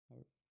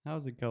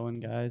How's it going,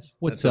 guys?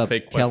 What's That's a up,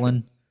 fake question.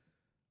 Kellen?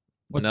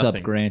 What's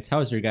Nothing. up, Grant?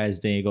 How's your guys'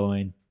 day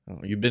going? Oh,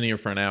 you've been here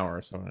for an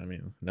hour, so I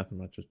mean, nothing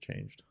much has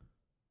changed.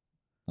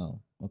 Oh,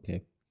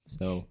 okay.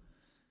 So,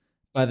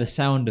 by the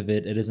sound of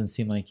it, it doesn't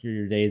seem like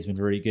your day has been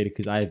very good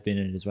because I've been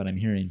in it, is what I'm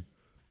hearing.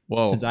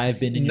 Well, Since I've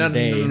been in no,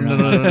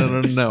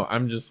 your day. no.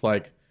 I'm just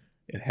like,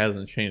 it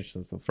hasn't changed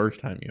since the first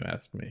time you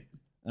asked me.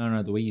 I don't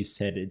know, the way you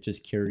said it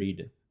just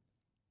carried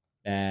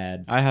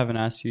bad. I haven't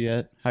asked you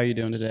yet. How you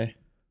doing today?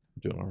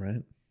 Doing all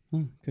right.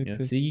 Oh, good, Yeah.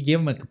 good. See, you gave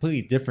him a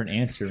completely different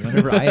answer.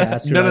 Whenever I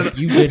asked her, No.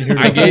 you've been here the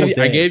I whole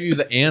day. gave you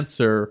the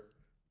answer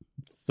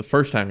the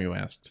first time you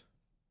asked.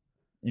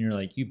 And you're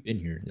like, you've been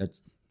here.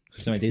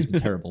 So my day's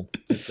been terrible.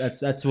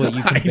 That's what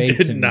you I conveyed to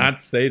did me.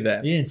 not say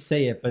that. You didn't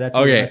say it, but that's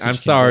what the Okay, message I'm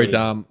sorry, conveyed.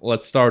 Dom.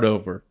 Let's start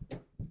over.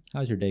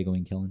 How's your day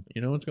going, Kellen?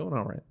 You know what's going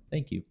on, right?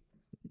 Thank you.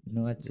 You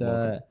know, that's You're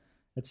welcome.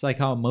 that's like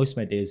how most of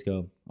my days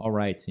go. All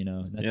right, you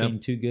know, nothing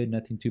too good,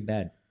 nothing too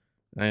bad.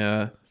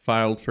 I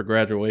filed for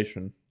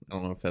graduation. I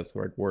don't know if that's the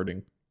right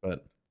wording,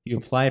 but You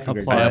applied for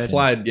Applied. I graduation.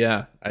 applied.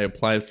 Yeah, I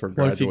applied for What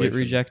graduation. if you get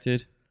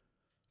rejected?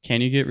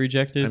 Can you get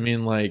rejected? I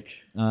mean, like,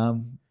 I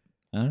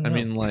don't know.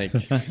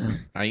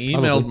 I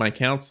emailed my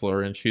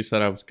counselor and she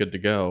said I was good to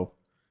go,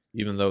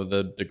 even though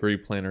the degree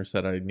planner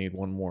said I need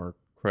one more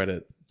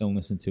credit. Don't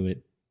listen to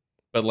it.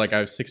 But like I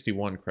have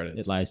 61 credits.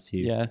 It lies to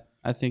you. yeah,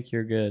 I think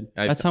you're good.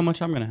 I- That's how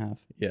much I'm gonna have.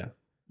 Yeah,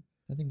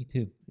 I think me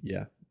too.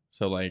 yeah.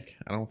 So like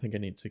I don't think I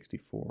need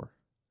 64.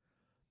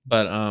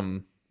 But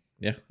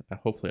yeah.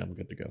 Hopefully I'm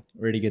good to go.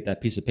 Ready to get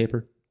that piece of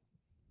paper?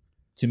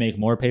 To make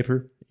more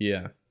paper?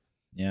 Yeah,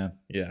 Yeah.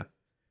 yeah.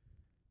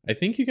 I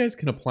think you guys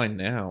can apply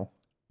now.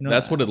 You know,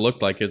 That's what it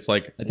looked like. It's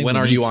like, I think when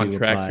we are need you on to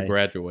track apply. to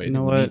graduate? You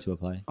know we what? need to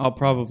apply. I'll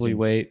probably So-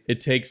 wait. It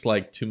takes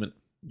like 2 minutes.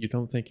 You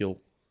don't think you'll?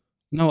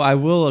 No, I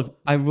will.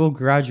 I will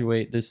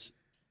graduate this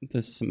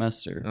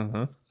semester. Uh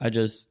huh.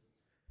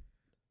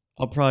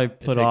 I'll probably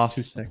put takes off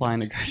 2 seconds. applying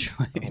to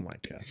graduate. Oh my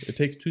gosh! It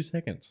takes 2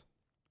 seconds.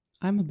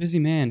 I'm a busy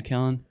man,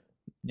 Kellen.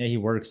 Yeah, he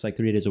works like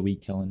 3 days a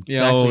week, Kellen.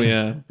 Yeah. Oh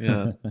Exactly.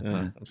 yeah.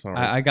 I'm sorry.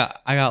 I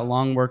got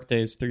long work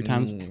days, 3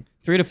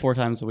 to 4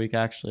 times a week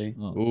actually.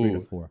 Oh, 3 to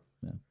Ooh. 4.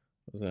 Yeah.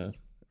 Was that?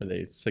 Are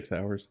they 6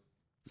 hours?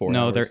 4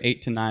 No, hours? they're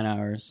 8 to 9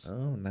 hours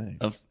Oh, nice.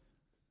 of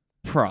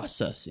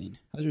processing.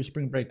 How's your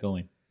spring break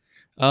going?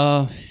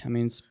 I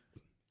mean, it's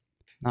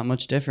not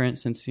much different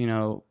since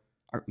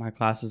my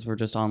classes were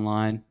just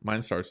online.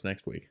 Mine starts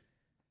next week.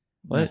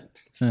 What?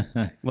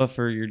 What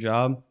for your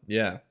job?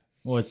 Yeah.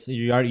 Well,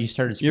 you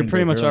started. Spring You're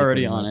pretty break much early,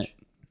 already pretty on much. it.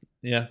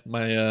 Yeah.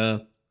 My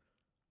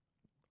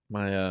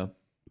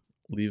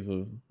leave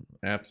of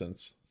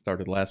absence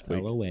started last week,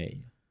 Fell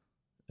away.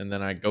 and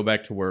then I go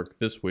back to work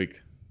this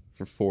week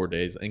for 4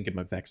 days and get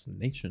my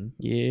vaccination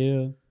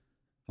Yeah.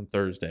 on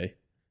Thursday,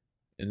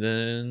 and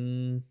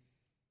then,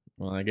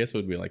 well, I guess it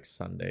would be like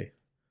Sunday,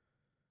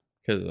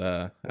 because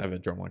I have a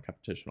drumline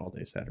competition all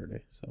day Saturday.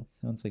 So.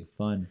 Sounds like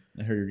fun.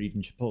 I heard you're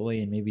eating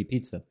Chipotle and maybe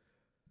pizza.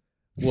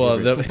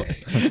 Well,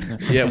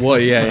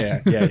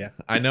 yeah.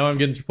 I know I'm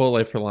getting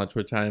Chipotle for lunch,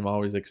 which I am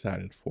always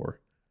excited for.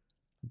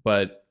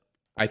 But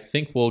I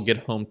think we'll get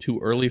home too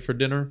early for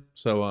dinner.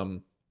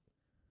 So,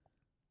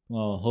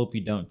 Well, hope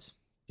you don't,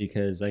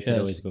 because I could Yes.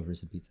 always go for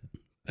some pizza.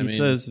 I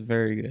Pizza mean, is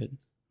very good.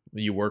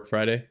 you work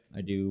Friday?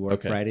 I do work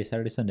Okay. Friday,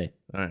 Saturday, Sunday.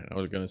 All right. I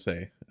was going to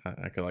say,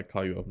 I could like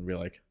call you up and be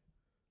like,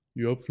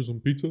 you up for some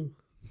pizza?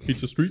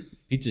 Pizza Street?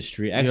 Pizza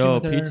Street. Actually, I Yo,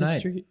 went there the Pizza other night.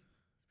 Street.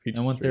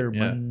 Pizza I went there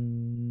Street, yeah.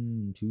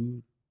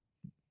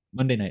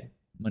 Monday night,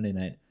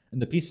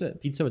 and the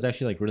pizza was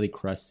actually like really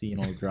crusty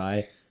and all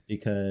dry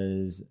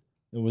because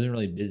it wasn't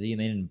really busy and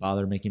they didn't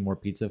bother making more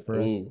pizza for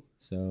us, Ooh,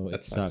 so it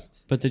that sucks.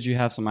 sucked. But did you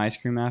have some ice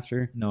cream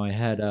after? No, I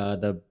had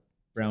the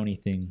brownie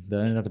thing,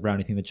 not the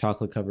brownie thing, the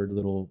chocolate covered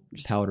little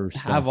powder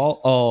stuff. Have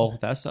all? Oh,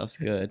 that stuff's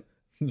good.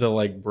 The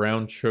like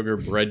brown sugar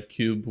bread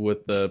cube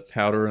with the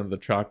powder and the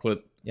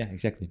chocolate. Yeah,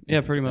 exactly.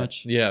 Yeah, pretty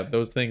much. Yeah,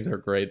 those things are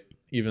great.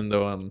 Even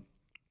though I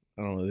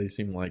don't know, they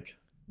seem like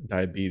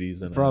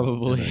diabetes in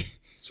Probably. in a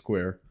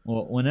square.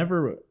 Well,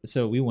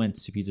 so we went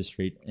to Pizza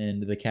Street,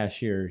 and the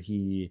cashier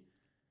he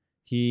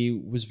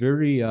was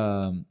very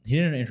he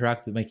didn't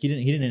interact with, like he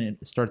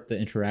didn't start the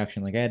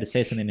interaction. Like I had to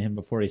say something to him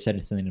before he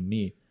said something to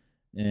me.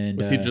 And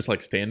Was he just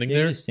like standing yeah, he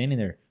there? was just standing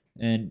there,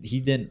 and he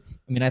didn't.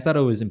 I mean, I thought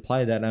it was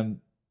implied that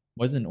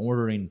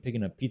wasn't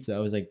picking up pizza. I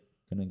was like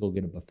gonna go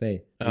get a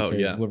buffet. Oh, because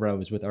yeah. whoever I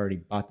was with already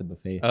bought the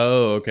buffet.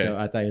 Oh, okay. So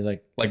I thought he was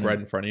like Right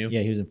in front of you?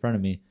 Yeah, he was in front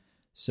of me.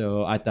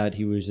 So I thought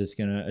he was just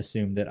gonna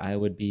assume that I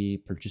would be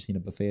purchasing a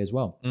buffet as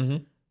well. Mm-hmm.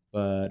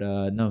 But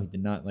no, he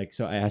did not. Like,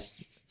 so I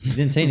asked. He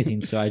didn't say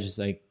anything. So I just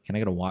like, can I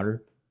get a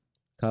water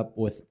cup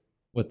with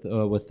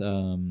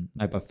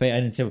my buffet? I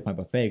didn't say with my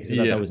buffet because I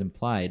thought Yeah. that was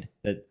implied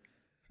that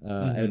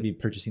I would be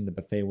purchasing the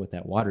buffet with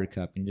that water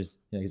cup. And he's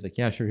like,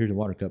 yeah, sure, here's a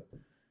water cup.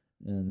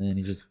 And then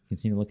he just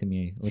continued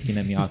looking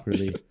at me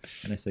awkwardly.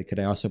 And I said, could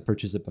I also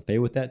purchase a buffet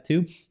with that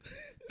too?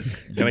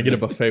 Can I get a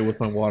buffet with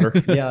my water?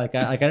 Yeah,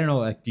 I don't know.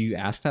 Like, do you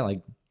ask that?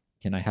 Like,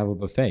 can I have a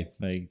buffet?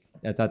 Like,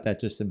 I thought that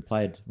just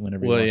implied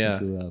whenever you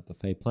walk into a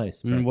buffet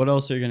place. But What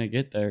else are you gonna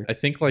get there? I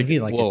think I like,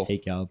 think a well,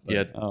 takeout. But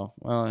yeah. Oh,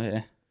 well,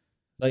 yeah.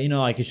 But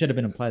like it should have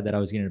been implied that I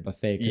was getting a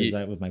buffet because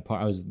I was at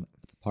the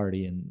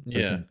party and the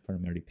person in front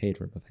of me already paid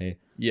for a buffet.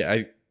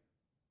 Yeah,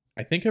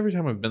 I think every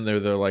time I've been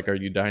there, they're like, "Are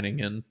you dining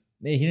in?"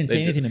 Hey, he didn't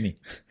say anything to me.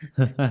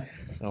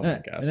 Oh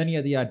my gosh! And then he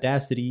had the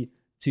audacity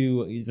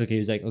to he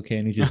was like, "Okay,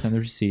 I need you to sign the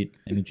receipt.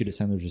 I need you to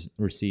sign the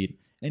receipt."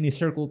 And he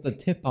circled the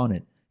tip on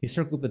it. He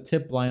circled the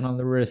tip line on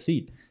the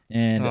receipt.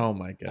 And oh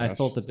my gosh! I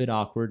felt a bit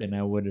awkward, and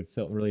I would have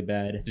felt really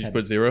bad. Did you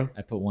put 0?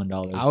 I put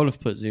 $1. I would have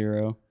put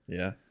 0.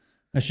 Yeah.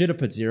 I should have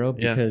put 0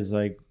 because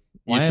why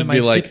should am be I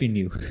like, tipping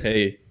you?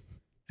 Hey,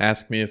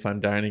 ask me if I'm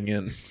dining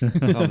in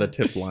on the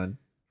tip line.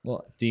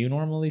 Well, do you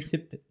normally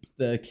tip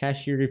the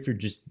cashier if you're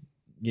just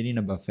getting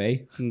a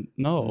buffet?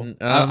 No,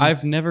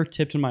 I've never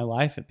tipped in my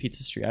life at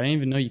Pizza Street. I didn't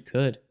even know you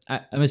could.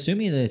 I'm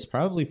assuming that it's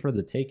probably for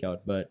the takeout,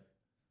 but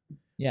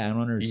yeah, I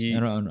don't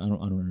understand. I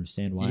don't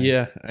understand why.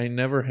 Yeah, I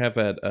never have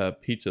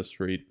at Pizza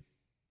Street.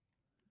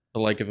 But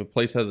like if a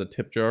place has a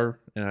tip jar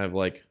and I have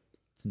like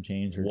some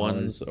change or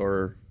ones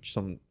or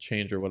some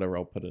change or whatever,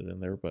 I'll put it in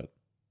there. But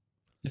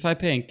if I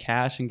pay in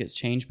cash and gets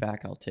change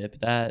back, I'll tip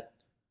that.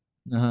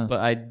 Uh-huh.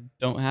 But I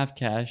don't have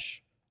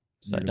cash,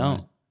 so I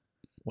don't.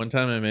 One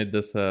time I made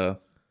this person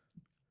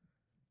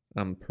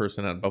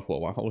at Buffalo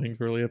Wild Wings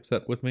really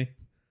upset with me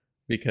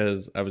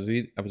because I was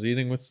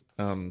eating with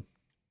I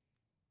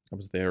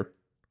was there,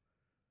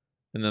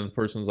 and then the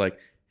person's like,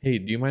 "Hey,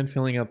 do you mind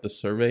filling out the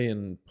survey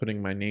and putting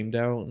my name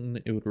down?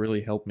 It would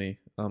really help me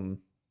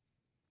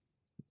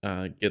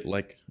get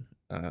like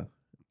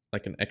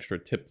an extra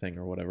tip thing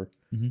or whatever."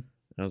 Mm-hmm.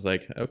 I was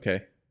like,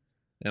 "Okay,"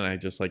 and I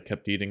just like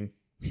kept eating,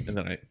 and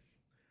then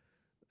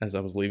as I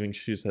was leaving,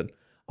 she said,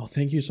 "Oh,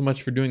 thank you so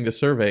much for doing the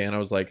survey," and I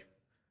was like,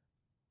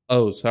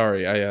 "Oh,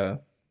 sorry, I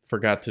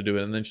forgot to do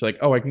it." And then she's like,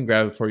 "Oh, I can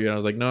grab it for you," and I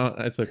was like, "No,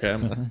 it's okay."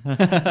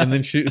 And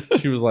then she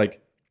was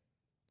like,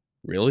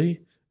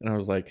 "Really?" And I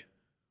was like,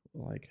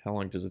 how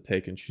long does it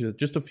take? And she said,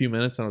 "Just a few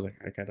minutes." And I was like,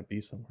 "I gotta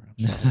be somewhere.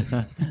 I'm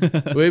sorry."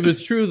 Well, it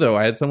was true though.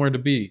 I had somewhere to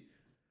be,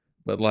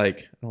 but like,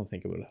 I don't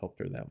think it would have helped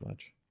her that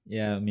much.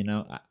 Yeah, I mean,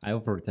 I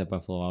worked at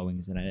Buffalo Wild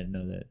Wings, and I didn't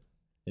know that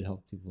it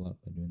helped people out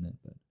by doing that.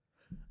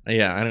 But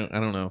yeah, I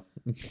don't know.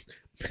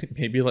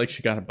 Maybe like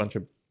she got a bunch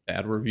of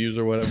bad reviews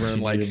or whatever,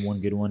 and like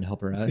one good one to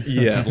help her out.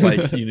 Yeah,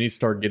 like you need to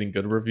start getting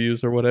good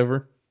reviews or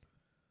whatever.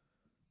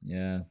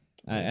 Yeah,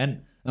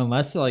 and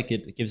unless like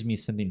it gives me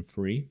something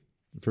free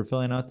for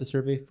filling out the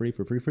survey, free,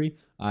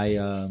 I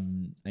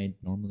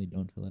normally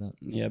don't fill it out.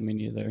 Yeah, me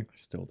neither. I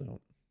still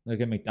don't. Like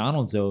at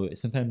McDonald's though,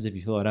 sometimes if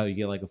you fill it out, you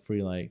get like a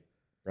free like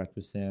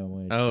breakfast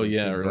sandwich. Oh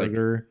yeah, or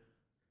burger. like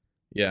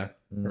yeah,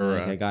 or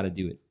I gotta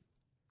do it.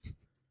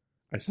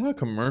 I saw a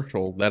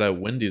commercial that at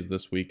Wendy's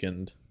this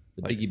weekend.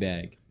 The like, biggie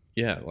bag.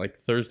 Yeah, like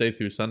Thursday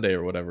through Sunday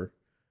or whatever.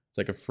 It's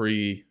like a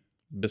free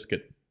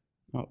biscuit.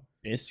 Oh,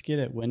 biscuit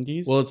at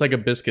Wendy's? Well, it's like a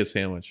biscuit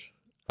sandwich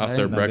off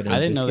their breakfast. I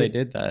didn't know they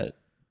did that.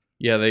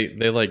 Yeah,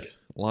 they like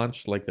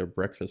launched like their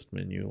breakfast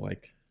menu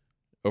like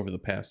over the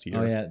past year.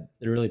 Oh yeah,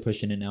 they're really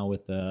pushing it now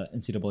with the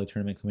NCAA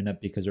tournament coming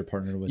up because they're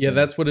partnered with. Yeah,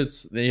 that's what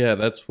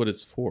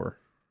it's for.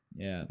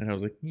 Yeah, and I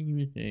was like,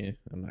 I'm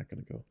not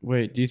gonna go.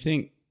 Wait, do you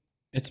think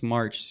it's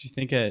March? Do you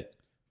think at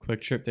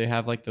Quick Trip they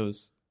have like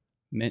those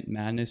Mint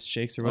Madness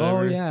shakes or whatever?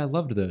 Oh yeah, I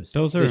loved those.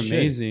 Those are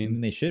amazing. I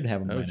mean, they should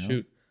have them. Oh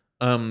shoot,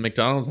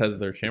 McDonald's has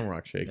their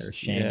Shamrock shakes. They're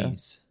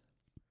chamois.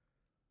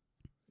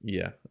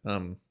 Yeah.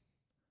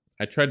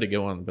 I tried to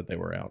go on, but they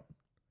were out.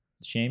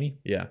 Chamois?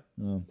 Yeah.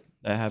 Oh.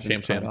 That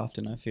happens quite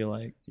often, I feel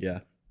like. Yeah.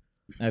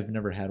 I've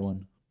never had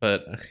one.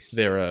 But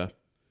they're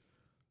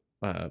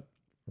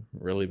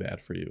really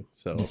bad for you.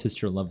 So my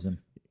sister loves them.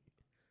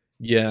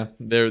 Yeah,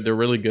 they're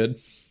really good,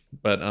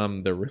 but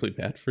they're really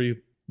bad for you.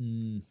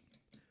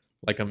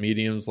 Like a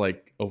medium's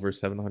like over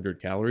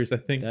 700 calories, I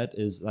think. That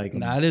is like a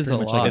lot.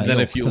 Like and then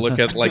if you look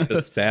at like the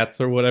stats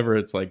or whatever,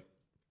 it's like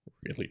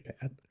really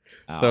bad.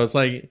 Ow. So it's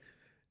like,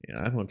 yeah,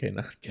 I'm okay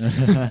not getting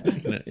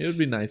it. It would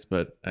be nice,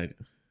 but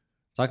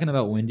Talking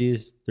about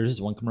Wendy's, there's this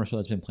one commercial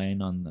that's been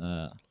playing on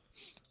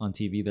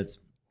TV that's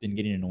been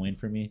getting annoying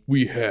for me.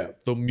 We have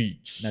the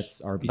meats. That's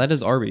Arby's. That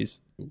is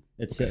Arby's.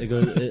 It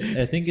goes.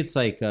 I think it's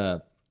like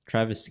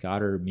Travis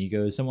Scott or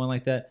Migos, someone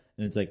like that,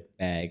 and it's like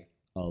bag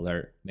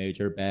alert,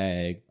 major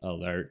bag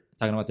alert.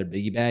 Talking about their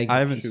biggie bag. I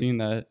haven't seen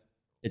that.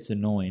 It's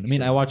annoying. I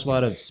mean, I watch a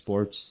lot of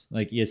sports,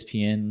 like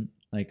ESPN,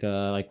 like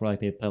where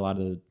they play a lot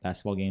of the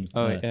basketball games,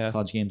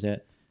 college games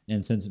at.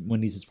 And since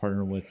Wendy's is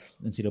partnered with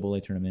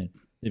NCAA tournament,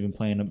 they've been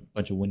playing a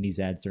bunch of Wendy's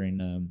ads during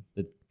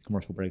the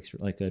commercial breaks,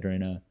 like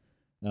during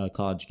a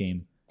college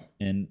game.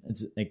 And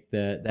it's like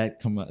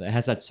it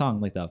has that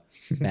song like the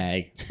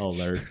bag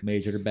alert,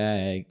 major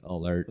bag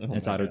alert. Oh,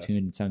 it's auto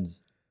tuned. It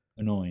sounds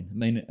annoying.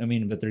 I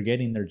mean, but they're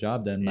getting their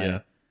job done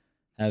by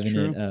having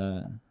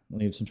it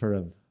leave some sort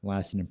of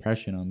lasting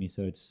impression on me,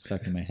 so it's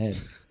stuck in my head.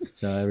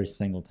 So every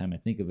single time I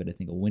think of it, I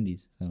think of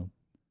Wendy's. So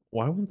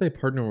why wouldn't they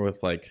partner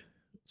with like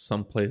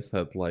some place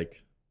that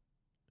like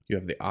you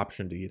have the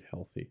option to eat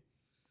healthy?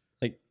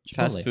 Like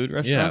fast food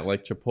restaurants? Yeah,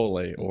 like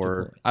Chipotle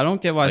or... I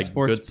don't get why like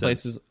sports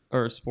places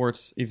or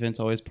sports events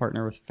always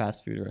partner with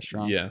fast food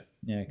restaurants. Yeah.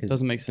 Yeah, because it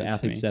doesn't make sense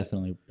athletes to me.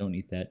 definitely don't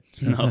eat that.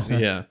 No.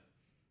 Yeah.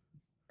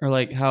 Or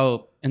like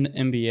how in the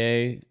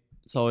NBA,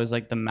 it's always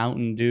like the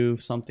Mountain Dew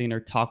something or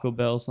Taco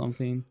Bell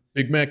something.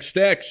 Big Mac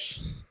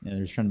stacks. Yeah,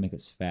 they're just trying to make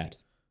us fat.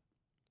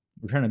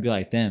 We're trying to be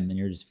like them, and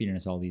you're just feeding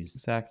us all these.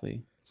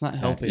 Exactly. It's not fat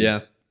healthy. foods. Yeah.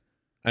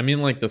 I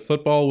mean, like the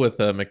football with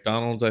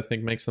McDonald's, I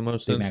think makes the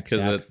most Big sense Mac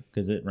because sack,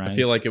 'cause it rhymes. I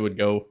feel like it would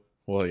go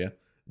well. Yeah,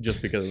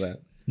 just because of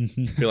that.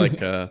 I feel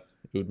like it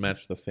would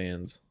match the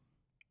fans.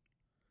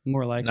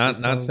 More likely.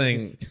 Not probably.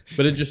 saying,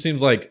 but it just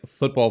seems like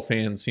football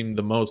fans seem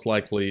the most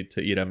likely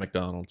to eat at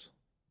McDonald's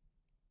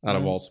out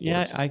of all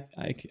sports. Yeah,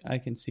 I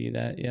can see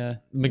that. Yeah.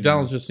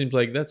 McDonald's just seems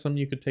like that's something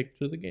you could take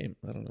to the game.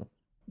 I don't know.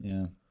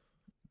 Yeah,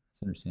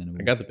 it's understandable.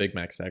 I got the Big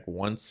Mac stack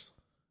once,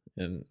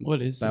 and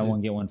What is buy it?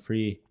 one get one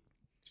free.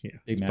 yeah,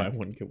 Big buy Mac.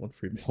 one get one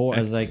free. It's Big whole. I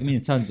Mac. was like, I mean,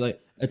 it sounds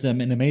like it's an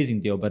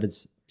amazing deal, but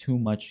it's too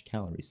much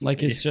calories.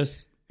 Like it's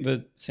just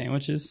the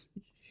sandwiches.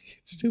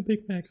 It's 2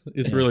 Big Macs.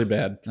 It's really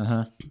bad.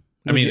 Uh-huh.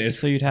 I mean,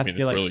 so you'd have to it's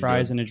get like really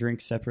fries good. and a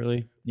drink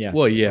separately. Yeah.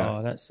 Well, yeah.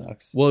 Oh, that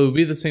sucks. Well, it would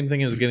be the same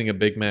thing as getting a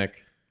Big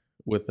Mac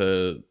with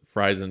a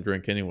fries and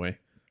drink anyway,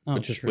 Oh,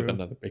 but just true. with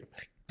another Big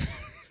Mac.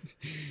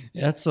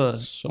 Yeah, that's a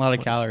So lot of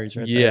much. calories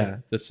right Yeah,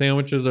 there. the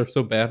sandwiches are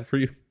so bad for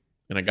you,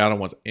 and I got them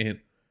once, and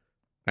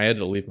I had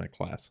to leave my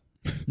class.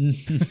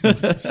 Is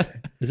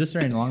this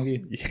during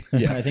Longview?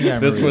 Yeah, I think I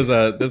this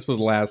remember was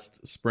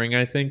last spring,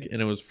 I think,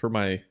 and it was for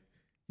my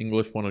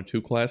English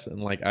 102 class,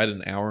 and like I had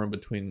an hour in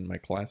between my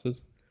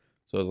classes,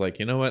 so I was like,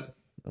 you know what,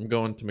 I'm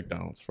going to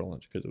McDonald's for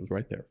lunch because it was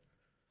right there.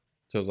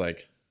 So I was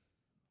like,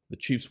 the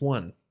Chiefs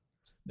won.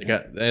 They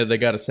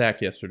got a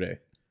sack yesterday,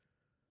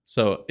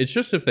 so it's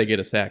just if they get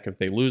a sack. If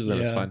they lose, then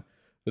it's Yeah. fine.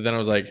 But then I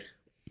was like,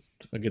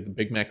 I'll get the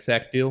Big Mac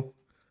sack deal.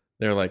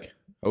 They're like,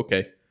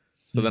 okay.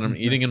 So then I'm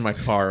eating in my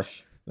car,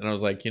 and I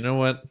was like, you know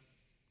what?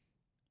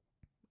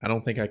 I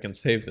don't think I can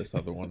save this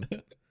other one.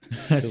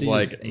 Because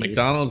like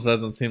McDonald's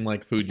doesn't seem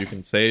like food you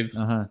can save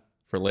Uh-huh.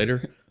 for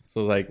later. So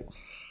I was like,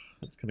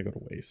 it's gonna go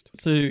to waste.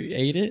 So you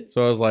ate it?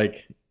 So I was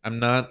like, I'm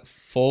not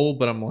full,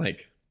 but I'm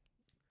like,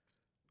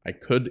 I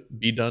could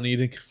be done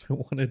eating if I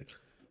wanted.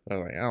 But I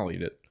was like, I'll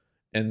eat it.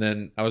 And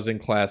then I was in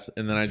class,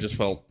 and then I just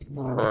felt,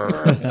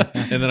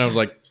 and then I was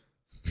like,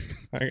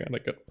 I gotta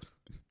go.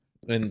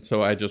 And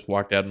so I just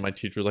walked out, and my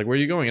teacher was like, "Where are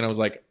you going?" And I was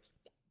like,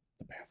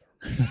 "The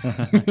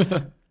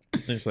bathroom."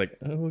 And she's like,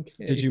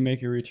 "Okay." Did you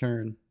make a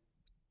return?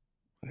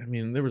 I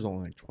mean, there was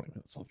only like 20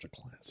 minutes left of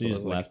class. So you I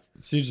just was like- left.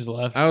 So you just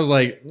left? I was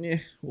like,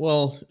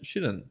 well, she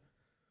didn't.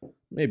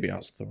 Maybe I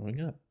was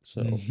throwing up.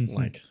 So,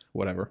 like,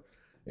 whatever.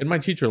 And my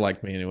teacher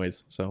liked me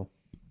anyways. So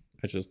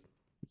I just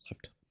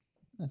left.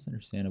 That's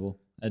understandable.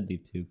 I'd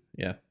leave too.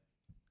 Yeah.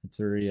 It's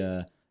very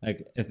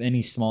like if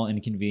any small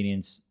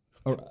inconvenience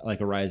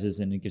arises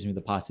and it gives me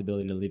the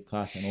possibility to leave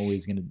class, I'm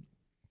always gonna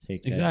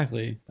take that,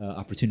 Exactly.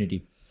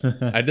 opportunity.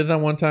 I did that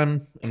one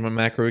time in my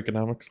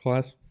macroeconomics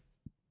class.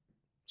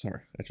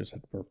 Sorry, I just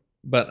had to burp.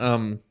 But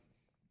I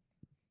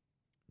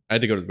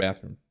had to go to the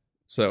bathroom.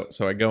 So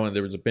I go and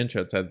there was a bench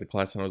outside the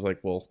class, and I was like,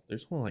 well,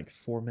 there's only like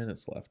 4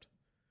 minutes left.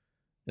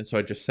 And so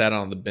I just sat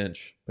on the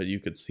bench, but you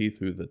could see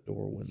through the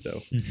door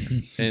window.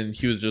 And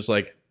he was just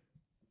like,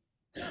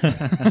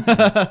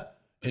 and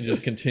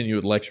just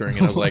continued lecturing.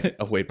 And I was like,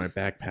 oh, wait, my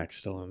backpack's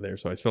still in there.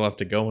 So I still have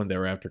to go in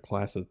there after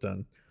class is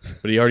done.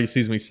 But he already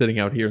sees me sitting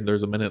out here, and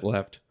there's a minute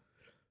left.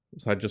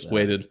 So I just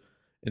waited.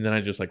 And then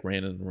I just like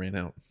ran in and ran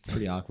out.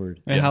 Pretty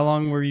awkward. Wait, how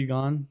long were you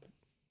gone?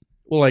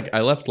 Well, like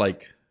I left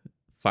like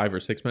 5 or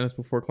 6 minutes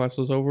before class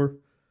was over.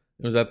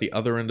 It was at the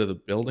other end of the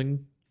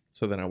building.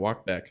 So then I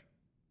walked back.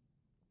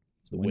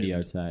 It's windy wind.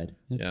 outside.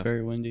 It's Yeah.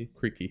 very windy.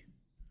 Creaky.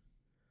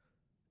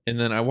 And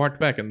then I walked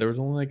back, and there was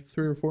only like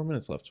 3 or 4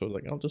 minutes left. So I was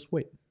like, I'll just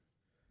wait.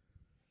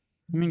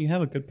 I mean, you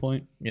have a good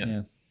point.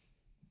 Yeah.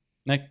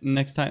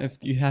 Next time, if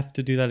you have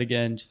to do that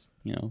again, just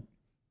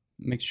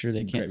make sure they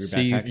Grab can't your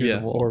see you backpack. through Yeah,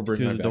 the wall, or bring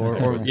through my the door,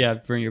 backpack.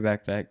 or bring your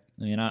backpack.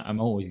 I mean, I'm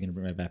always gonna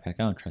bring my backpack.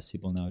 I don't trust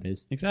people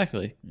nowadays.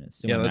 Exactly. Yeah,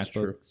 still Yeah, my that's MacBook,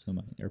 true. So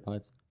my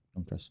AirPods,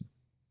 don't trust them.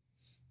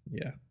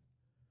 Yeah.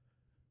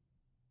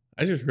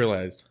 I just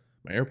realized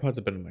my AirPods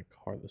have been in my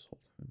car this whole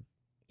time.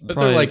 But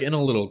Probably- they're like in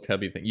a little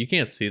cubby thing. You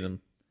can't see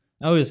them.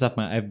 I always left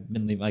my. I've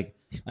been leaving like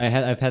I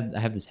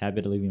have this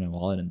habit of leaving my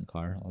wallet in the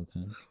car all the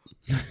time.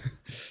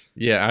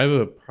 Yeah, I have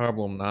a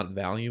problem not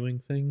valuing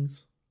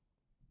things.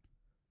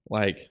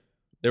 Like,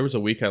 there was a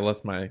week I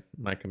left my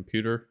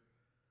computer,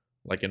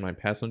 like, in my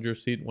passenger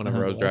seat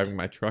whenever I was What? driving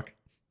my truck.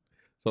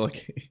 So,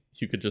 like,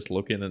 you could just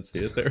look in and see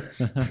it there.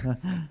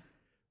 I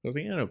was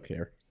like, I don't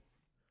care.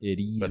 It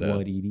is But,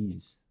 what it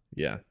is.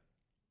 Yeah.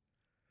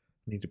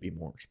 Need to be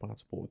more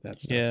responsible with that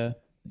stuff. Yeah.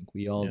 I think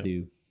we all Yeah.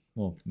 do.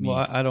 Well, me.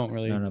 Well, I don't I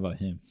really. don't know about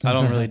him. I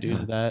don't really do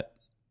that.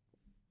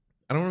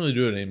 I don't really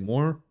do it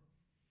anymore.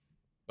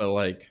 But,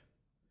 like,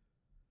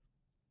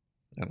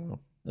 I don't know.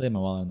 I leave my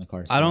wallet in the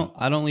car. I so-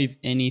 don't leave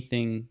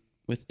anything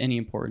with any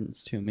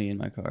importance to me in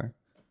my car.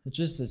 It's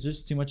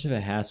just too much of a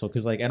hassle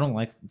because like I don't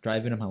like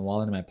driving with my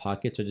wallet in my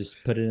pocket, so I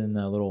just put it in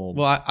a little.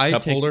 Well, I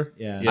Cup take. holder?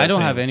 yeah, Yeah, I don't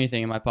same. have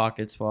anything in my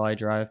pockets while I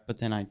drive, but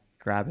then I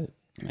grab it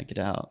and I get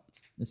out.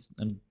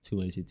 I'm too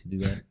lazy to do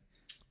that.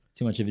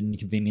 too much of an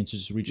inconvenience to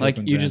just reach Like up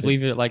and you grab just it.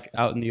 leave it like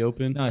out in the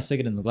open. No, I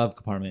stick it in the glove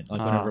compartment. Like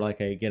whenever like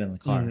I get in the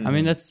car. Mhm. I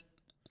mean that's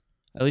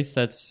at least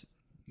that's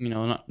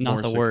not More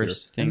the secure.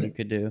 worst thing And you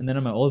could do. And then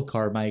on my old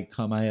car, my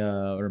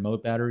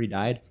remote battery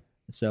died,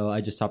 so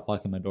I just stopped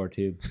locking my door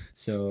too.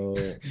 So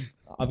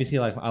obviously,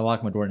 like I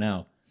lock my door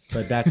now,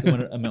 but back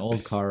when on my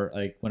old car,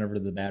 like whenever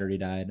the battery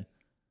died,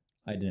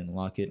 I didn't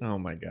lock it. Oh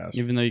my gosh.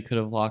 Even though you could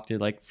have locked it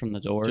like from the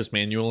door. Just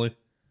manually.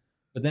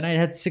 But then I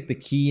had to stick the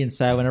key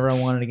inside whenever I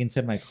wanted to get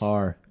inside my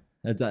car.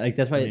 That's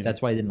why I mean,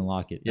 that's why I didn't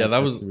lock it. Yeah, that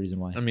that's was the reason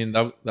why. I mean,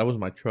 that was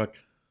my truck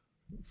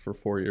for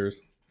 4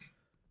 years.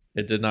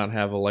 It did not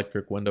have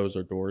electric windows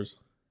or doors.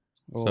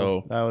 Well,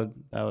 So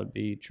that would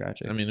be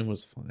tragic. I mean, it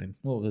was fine.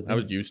 Well, the I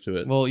was thing- used to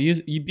it. well,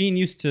 you being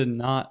used to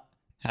not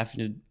having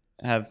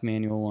to have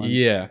manual ones.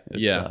 Yeah,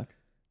 it'd yeah. suck.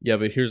 Yeah,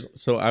 but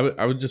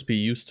I would just be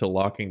used to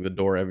locking the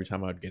door every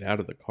time I would get out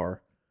of the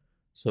car.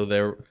 So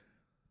there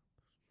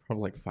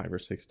probably like 5 or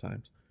 6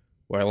 times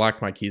where I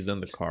locked my keys in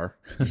the car,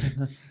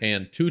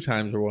 and 2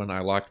 times were when I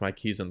locked my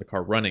keys in the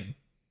car running.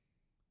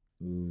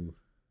 Ooh.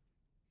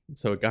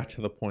 So it got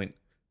to the point,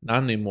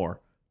 not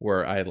anymore,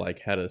 where I like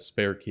had a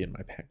spare key in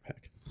my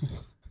backpack.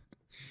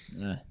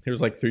 There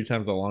was like 3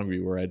 times at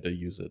Longview where I had to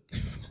use it.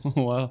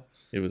 Well,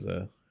 It was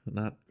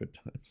not good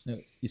times. No,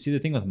 you see the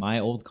thing with my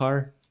old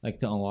car, like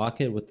to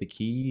unlock it with the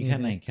key, you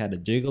kind of had to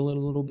jiggle it a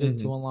little bit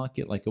to unlock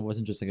it. Like it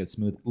wasn't just like a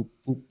smooth boop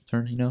boop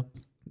turn, you know.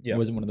 Yeah. It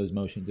wasn't one of those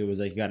motions. It was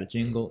like you got to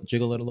jiggle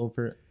it a little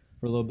for a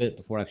little bit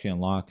before it actually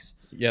unlocks.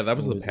 Yeah, that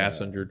was It the was,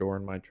 passenger door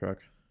in my truck.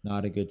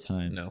 Not a good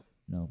time. No.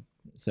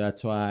 So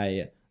that's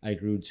why I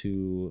grew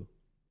to,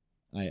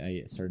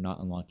 I started not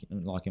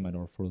unlocking my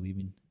door before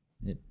leaving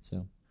it.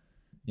 So,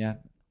 yeah.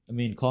 I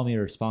mean, call me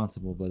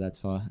irresponsible, but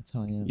that's how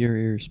I am. you're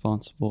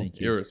irresponsible. Thank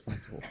you.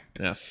 Irresponsible.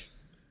 Yeah.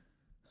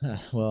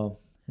 Well,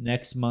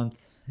 next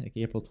month, like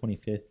April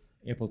 25th,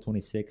 April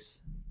 26th,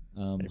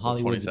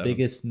 Hollywood's 27th.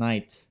 biggest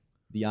night,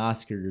 the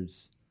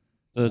Oscars.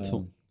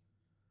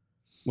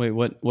 Wait,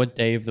 what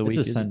day of the week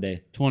It's a is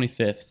Sunday,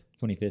 25th.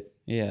 25th.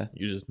 Yeah.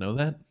 You just know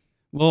that?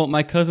 Well,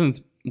 my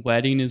cousin's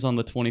wedding is on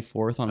the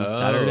 24th on a Oh,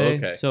 Saturday.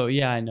 okay. So,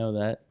 yeah, I know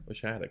that.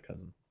 Wish I had a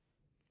cousin.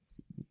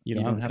 You You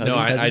don't don't have have cousins?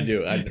 No, I cousins?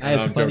 do. I have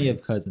I'm plenty joking.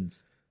 of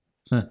cousins.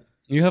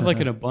 You have like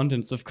an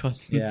abundance of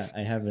cousins.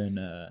 Yeah, I have an.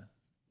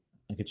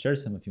 I could share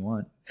some if you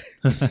want.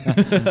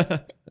 I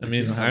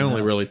mean, don't have I only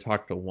enough. really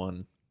talk to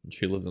one. And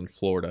she lives in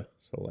Florida.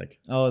 So, like,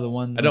 Oh, the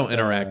one. I don't with,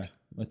 interact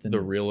with the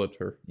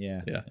realtor.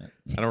 Yeah. Yeah.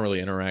 I don't really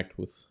interact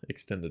with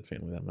extended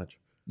family that much.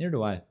 Neither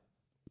do I.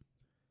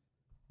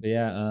 But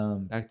yeah,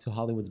 back to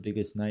Hollywood's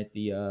biggest night,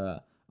 the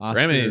Oscars.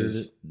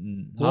 Grammys.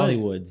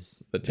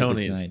 Hollywood's The biggest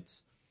Tonys.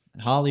 nights.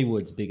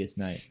 Hollywood's biggest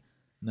night.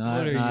 Not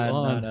What are you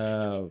on?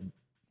 not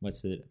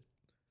what's it?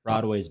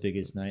 Broadway's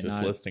biggest night. Just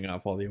not listing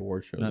off all the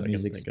award shows I not can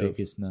music's think of.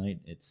 biggest night.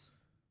 It's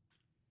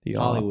the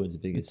Hollywood's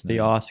It's biggest the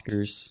night.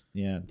 Oscars.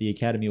 Yeah, the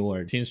Academy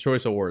Awards. Teen's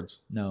Choice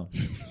Awards. No,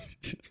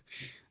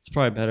 It's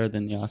probably better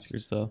than the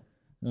Oscars, though.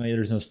 no, yeah,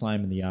 there's no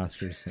slime in the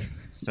Oscars.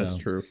 So. That's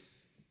true.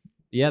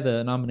 Yeah,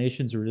 the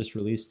nominations were just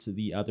released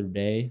the other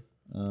day.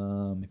 If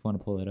you want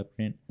to pull that up,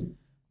 Grant.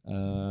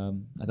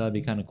 I thought it'd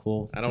be kind of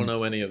cool. I don't know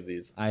since any of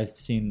these. I've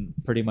seen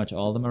pretty much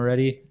all of them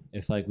already.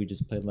 If like we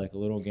just played like a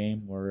little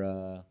game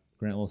where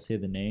Grant will say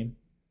the name,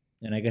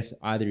 and I guess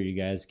either of you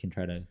guys can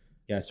try to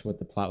guess what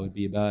the plot would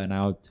be about, and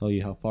I'll tell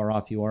you how far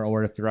off you are,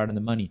 or if you're out in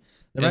the money.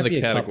 There And might the be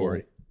a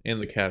category.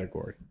 And the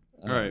category.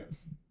 couple. All right.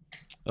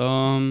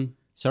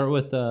 Start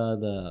with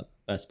the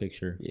best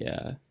picture.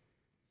 Yeah.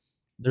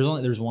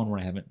 There's one where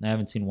I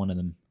haven't seen one of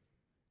them.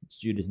 It's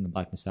Judas and the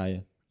Black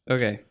Messiah.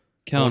 Okay.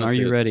 Kellen, wanna are see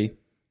you it. ready?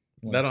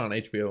 That on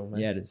HBO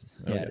Max? Yeah, it is.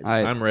 Yeah, Okay. it is.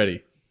 I- I'm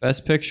ready.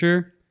 Best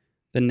picture.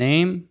 The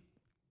name.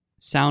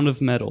 Sound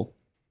of Metal.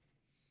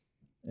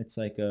 It's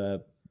like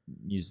a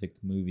music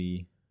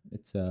movie.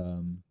 It's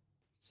No,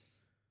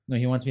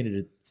 he wants me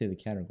to say the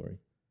category.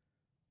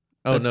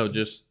 Oh, Best- no,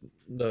 just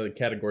the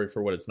category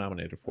for what it's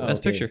nominated for. Oh,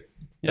 Best okay. picture.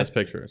 Yeah. Best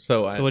picture.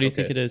 So So, what do you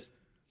think it is?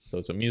 So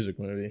it's a music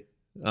movie.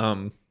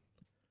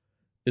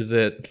 Is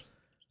it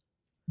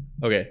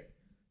okay?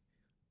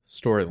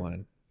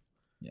 Storyline.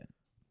 Yeah.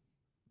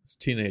 It's a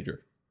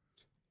teenager.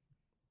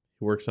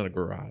 He works in a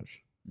garage.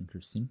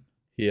 Interesting.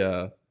 He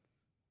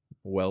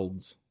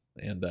welds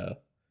and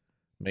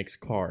makes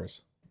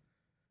cars.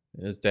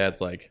 And his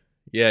dad's like,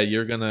 "Yeah,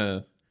 you're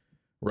gonna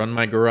run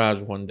my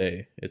garage one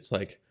day." It's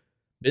like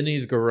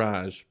Benny's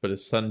garage, but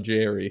his son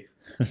Jerry.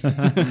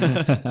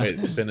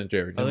 Wait, Ben and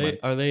Jerry. Are never they mind.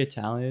 are they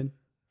Italian?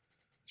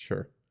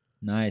 Sure.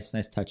 Nice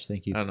touch.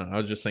 Thank you. I don't know. I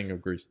was just thinking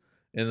of Grease.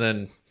 And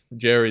then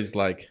Jerry's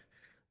like,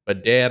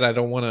 "But Dad, I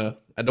don't want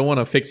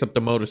to fix up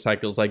the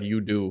motorcycles like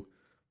you do.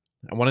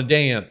 I want to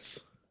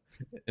dance."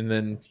 And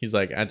then he's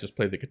like, "I just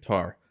play the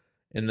guitar."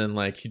 And then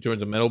like he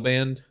joins a metal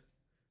band,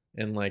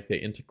 and like they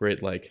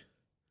integrate like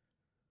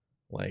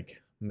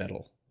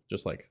metal,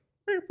 just like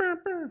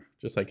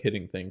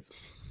hitting things.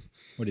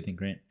 What do you think,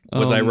 Grant?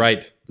 Was I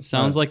right?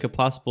 Sounds like a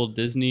possible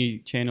Disney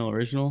Channel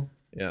original.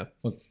 Yeah.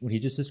 What he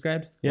just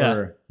described? Yeah.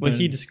 Or, What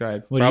he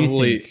described. what do you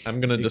Probably. think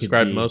I'm gonna it could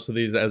describe be? most of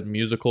these as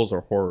musicals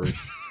or horrors.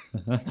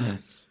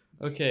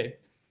 Okay.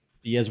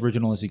 Be as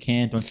original as you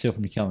can. Don't steal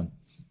from Kellen.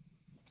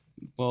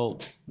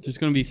 Well, there's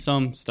going to be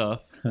some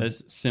stuff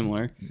that's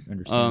similar.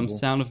 Understandable.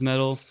 Sound of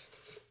Metal.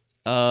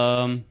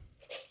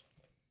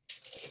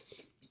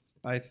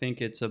 I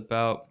think it's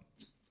about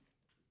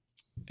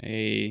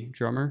a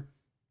drummer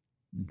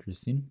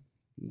Interesting.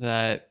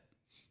 that.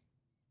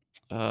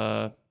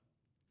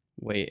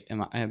 Wait,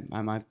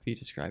 I might be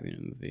describing a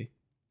movie.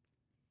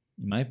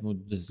 You might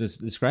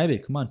just describe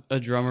it. Come on. A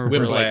drummer where,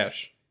 like,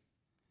 Whiplash.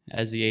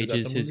 as he Is that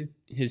ages,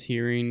 the his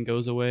hearing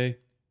goes away,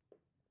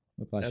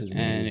 Whiplash is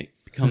and really it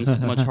becomes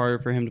much harder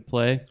for him to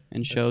play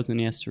in shows, and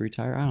he has to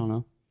retire. I don't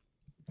know.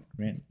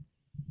 Grant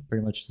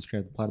pretty much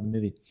described the plot of the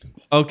movie.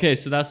 Okay,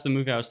 so that's the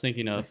movie I was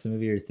thinking of. That's the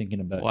movie you're thinking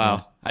about.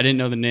 Wow, I didn't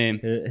know the name.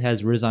 Yeah. It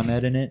has Riz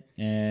Ahmed in it,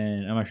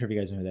 and I'm not sure if you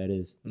guys know who that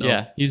is. No.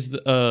 Yeah, he's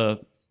the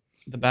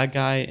bad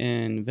guy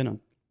in Venom.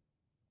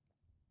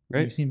 Have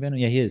you Right? seen Venom?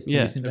 Yeah, he is. Have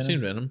Yeah. you seen I've Venom?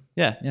 seen Venom.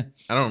 Yeah. Yeah.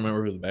 I don't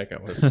remember who the bad guy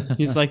was.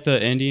 He's like the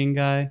Indian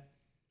guy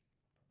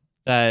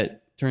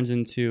that turns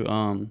into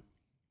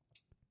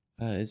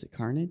is it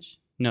Carnage?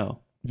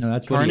 No. No,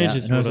 that's Carnage Woody,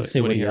 is no, I was Woody- gonna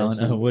say Woody Woody Allen.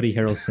 Harrelson. Woody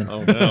Harrelson.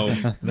 Oh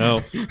no,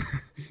 no.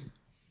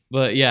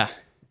 But yeah,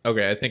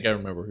 Okay, I think I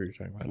remember who you're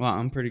talking about. wow,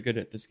 I'm pretty good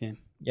at this game.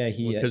 Yeah,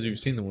 he. Because you've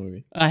seen the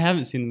movie. I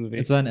haven't seen the movie.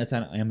 It's on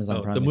Amazon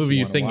Oh, Prime. the if movie you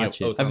you're wanna thinking of-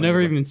 watch oh, it. it's I've on never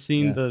Amazon. even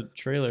seen Yeah. the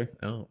trailer.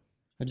 Oh,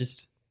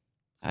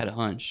 I had a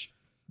hunch.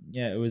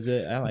 Yeah, it was.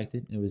 I liked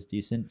it. It was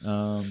decent.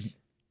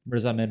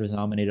 Riz Ahmed was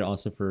nominated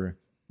also for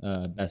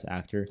Best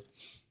Actor.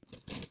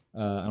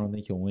 I don't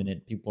think he'll win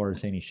it. People are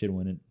saying he should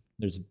win it.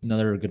 There's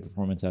another good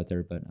performance out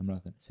there, but I'm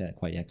not going to say that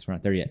quite yet because we're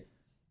not there yet.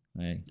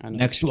 All right. I know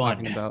Next what you're one.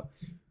 talking about.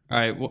 All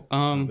right.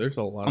 Well, there's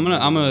a lot. I'm of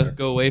gonna movies in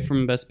go away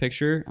from Best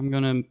Picture. I'm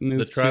gonna move there.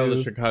 The Trial to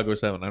of Chicago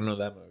 7. I know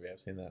that movie. I've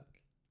seen that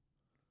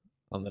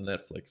on the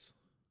Netflix.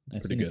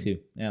 I've Pretty seen it good. too.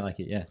 Yeah, I like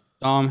it. Yeah.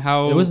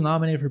 how It was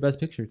nominated for Best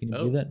Picture. Can you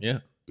believe that? yeah.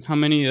 how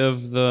many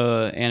of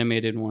the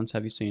animated ones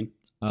have you seen?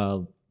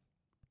 Can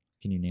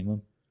you name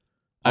them?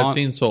 I've On-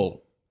 seen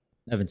Soul.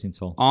 I haven't seen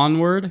Soul.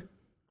 Onward,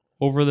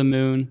 Over the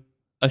Moon,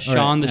 A All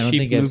Shaun right, the I don't Sheep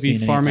think I've movie, seen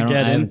any- I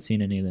Farmageddon. haven't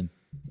seen any of them.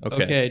 Okay.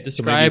 Okay, So maybe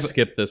describe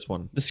skip this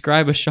one.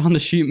 A Shaun the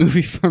Sheep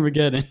movie,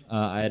 Farmageddon.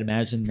 I'd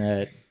imagine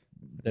that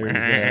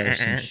there's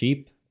some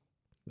sheep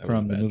That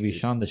from was the bad movie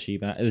sheep. Shaun the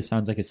Sheep. It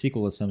sounds like a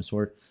sequel of some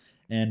sort,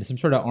 and some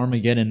sort of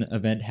Armageddon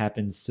event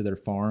happens to their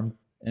farm,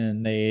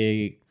 and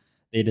they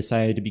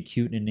decided to be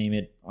cute and name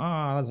it.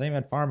 Let's name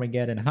it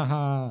Farmageddon,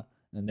 haha!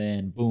 And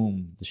then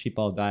boom, the sheep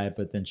all die,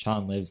 but then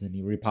Shaun lives and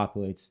he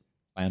repopulates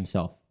by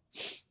himself.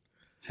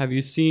 Have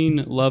you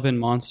seen Love and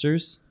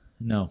Monsters?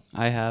 No,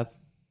 I have.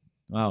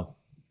 wow,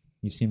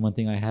 you've seen one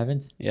thing I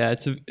haven't. Yeah,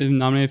 it's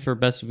nominated for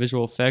Best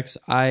Visual Effects.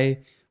 I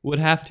would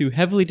have to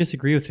heavily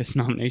disagree with this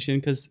nomination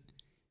because,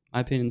 in my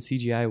opinion,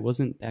 CGI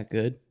wasn't that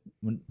good.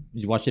 When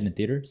did you watch it in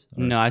theaters?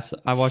 Or No,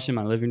 I watched it in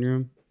my living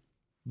room.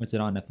 what's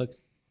it on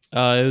Netflix?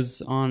 It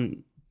was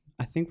on.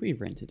 I think we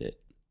rented it.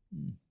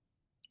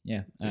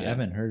 Yeah, I Yeah.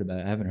 haven't heard about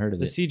it. I haven't heard of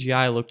The it.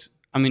 CGI looked.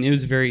 I mean, it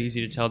was very easy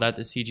to tell that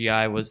the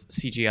CGI was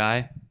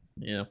CGI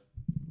Yeah.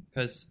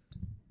 because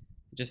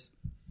just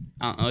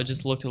I don't know. It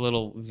just looked a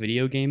little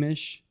video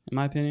game-ish, in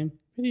my opinion.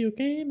 Video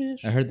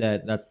game-ish. I heard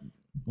that that's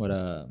what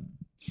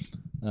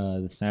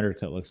the Snyder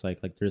cut looks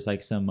like. Like there's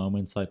like some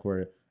moments like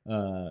where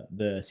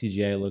the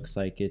CGI looks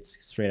like it's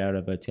straight out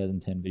of a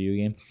 2010 video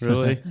game.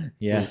 Really?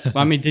 Yeah. Well,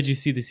 I mean, did you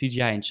see the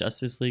CGI in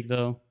Justice League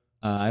though?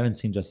 I haven't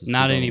seen Justice League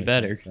Not all any the way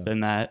better through, so.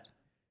 than that.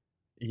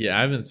 Yeah,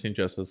 I haven't seen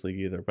Justice League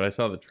either, but I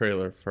saw the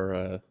trailer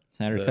for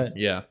Snyder cut.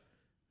 Yeah.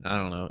 I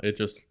don't know. It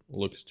just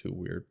looks too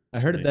weird. I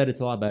heard to me. that it's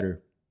a lot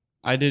better.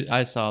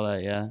 I saw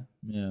that. Yeah.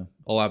 Yeah.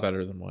 A lot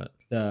better than what?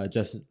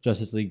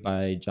 Justice League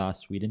by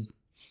Joss Whedon.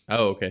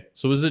 Oh, okay.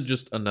 So is it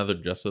just another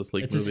Justice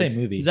League It's movie? the same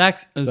movie.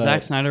 Zack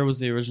But- Snyder was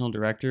the original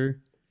director,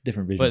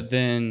 Different vision. but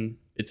then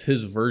It's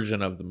his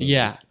version of the movie.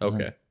 Yeah.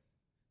 Okay.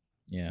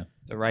 yeah.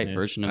 the right Yeah.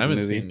 version of I the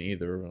haven't movie. seen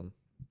either of them.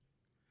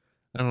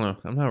 I don't know.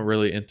 I'm not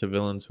really into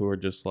villains who are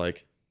just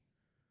like,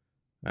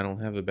 I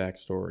don't have a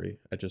backstory.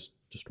 I just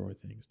destroy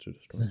things to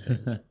destroy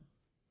things.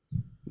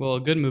 Well, a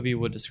good movie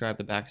would describe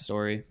the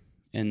backstory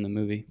in the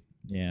movie.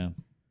 Yeah.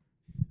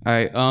 All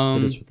right. Hit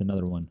us with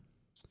another one.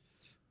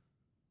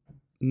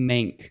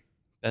 Mank,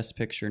 Best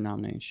Picture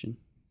nomination.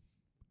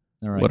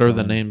 All right. What are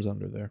the Colin. names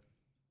under there?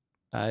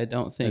 I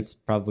don't think That's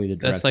probably the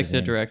director's that's like the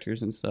name.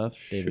 directors and stuff.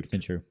 David Shoot.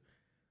 Fincher.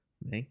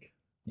 Mank?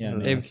 Yeah. man.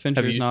 David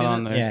Fincher's you not seen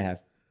on it? there. Yeah, I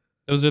have.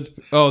 Those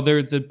are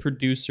they're the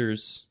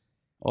producers.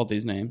 All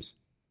these names.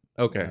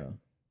 Okay. Uh,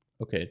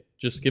 Okay.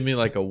 Just give me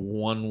like a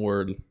one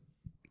word.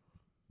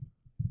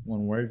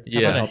 one word. Yeah.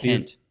 How about a Help you?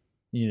 hint?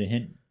 You need a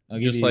hint. I'll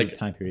give Just you like- a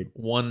time period.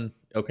 One.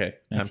 Okay.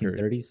 Time period.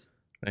 1930s.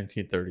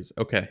 1930s.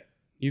 Okay.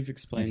 You've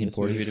explained this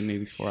movie 1940s. to me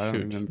before. I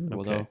don't Shoot. remember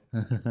Okay.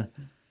 though.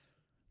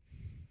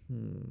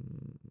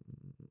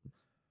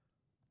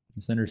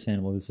 It's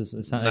understandable.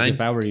 It's not like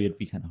if I were you, it'd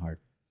be kind of hard.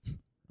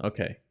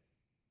 Okay.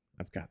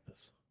 I've got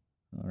this.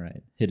 All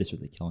right, hit us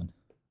with it, Kellen.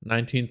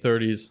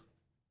 1930s.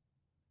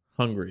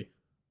 Hungary.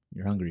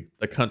 You're hungry.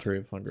 The country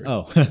of Hungary.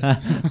 Oh,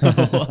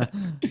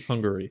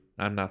 Hungary.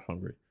 I'm not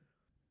hungry.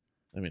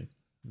 I mean,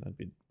 that'd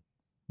be.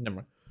 Never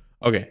mind.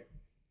 Okay.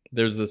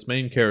 There's this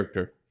main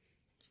character.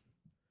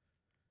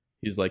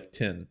 He's like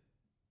 10.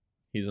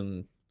 He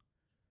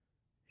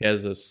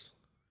has this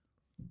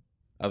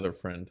other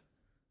friend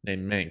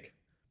named Mank.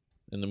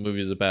 And the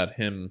movie's about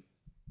him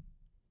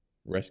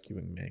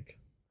rescuing Mank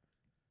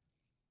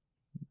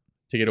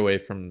to get away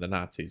from the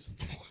Nazis.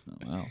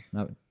 Oh, wow.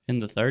 Not, In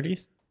the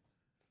 30s?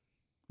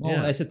 well,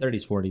 Yeah. I said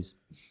 30s, 40s.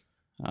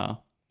 Oh.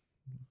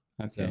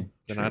 Okay. So,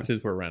 The sure.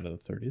 Nazis were around in the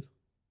 30s.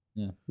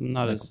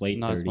 Not like as late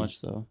not as 30s.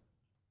 much though.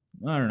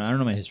 I don't know. I don't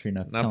know my history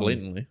enough. Not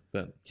blatantly,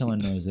 but Kellen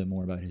knows it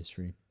more about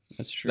history.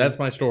 That's true. that's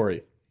my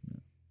story.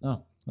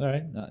 Oh, all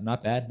right.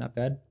 Not bad. Not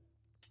bad.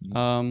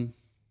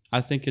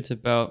 I think it's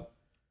about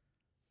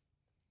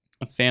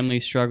a family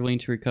struggling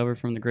to recover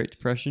from the Great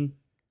Depression,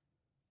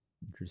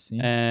 Interesting.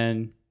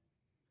 and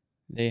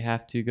they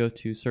have to go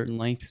to certain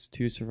lengths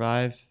to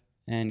survive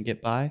and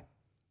get by,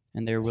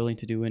 and they're willing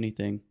to do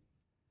anything.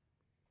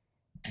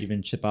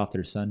 Even chip off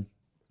their son,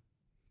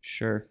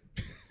 Sure.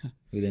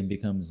 who then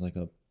becomes like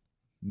a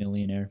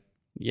millionaire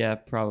Yeah,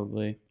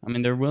 probably. I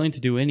mean, they're willing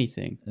to do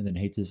anything. and then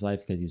hates his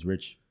life because he's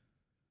rich.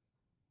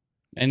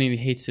 And he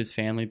hates his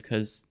family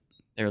because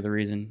they're the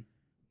reason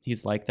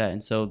he's like that.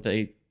 And so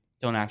they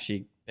don't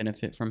actually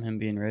benefit from him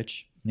being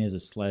rich. And he has a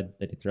sled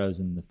that he throws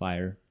in the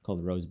fire called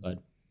the Rosebud.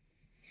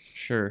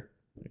 Sure.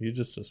 Are you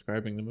just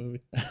describing the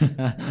movie?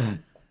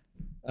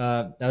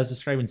 I was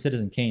describing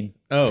Citizen Kane.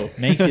 Oh.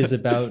 Mank is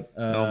about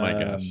Oh my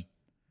gosh.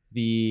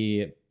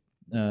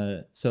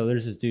 So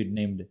there's this dude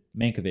named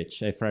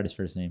Mankiewicz. I forgot his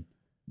first name.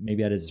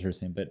 Maybe that is his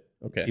first name, but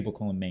Okay. people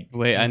call him Mank.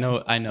 Wait, I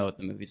know what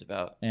the movie's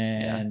about.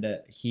 And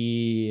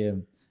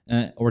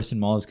Orson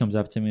Welles comes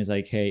up to me and is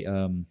like, hey,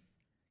 can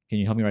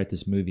you help me write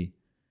this movie?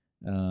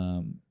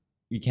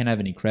 You can't have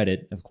any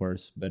credit, of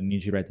course, but I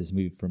need you to write this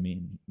movie for me.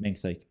 And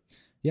Mank's like,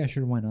 yeah,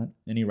 sure, why not?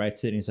 And he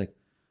writes it and he's like,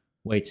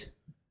 wait,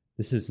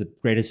 this is the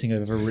greatest thing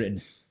I've ever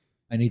written.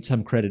 I need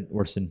some credit,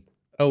 Orson.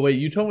 Oh, wait,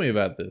 you told me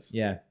about this.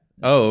 Yeah.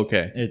 Oh,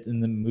 okay. It's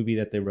in the movie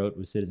that they wrote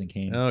with Citizen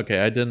Kane. Okay,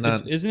 I did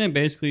not. Isn't it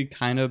basically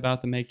kind of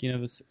about the making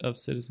of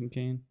Citizen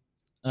Kane?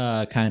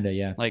 Kinda,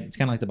 yeah. Like- it's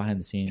kind of like the behind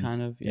the scenes.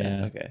 Kind of,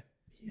 yeah. Okay.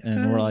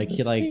 And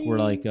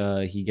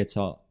he gets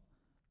all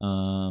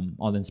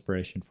the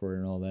inspiration for it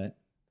and all that.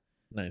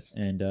 Nice.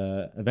 And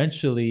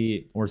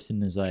eventually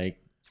Orson is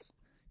like,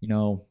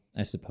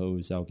 I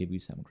suppose I'll give you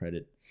some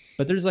credit.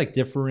 But there's like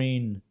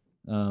differing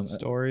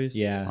Stories,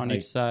 yeah, on like-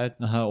 each side.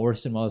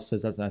 Orson Welles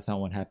says that's not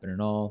what happened at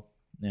all.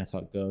 And that's how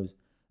it goes.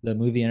 The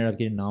movie ended up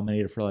getting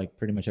nominated for like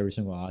pretty much every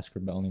single Oscar,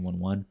 but only won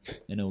one,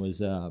 and it was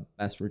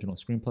Best Original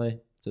Screenplay.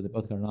 So they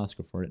both got an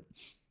Oscar for it.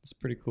 It's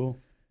pretty cool.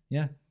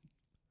 Yeah,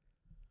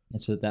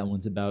 that's what that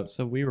one's about.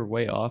 So we were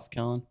way off,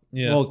 Kellen.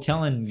 Yeah. Well,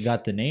 Kellen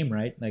got the name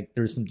right. Like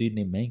there's some dude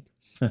named Mank.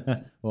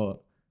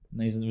 Well,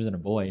 no, he wasn't a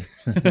boy.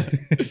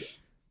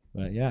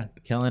 But yeah,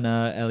 Kellen.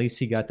 At least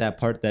he got that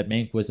part that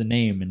Mank was a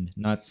name and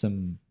not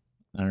some.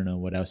 I don't know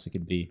what else it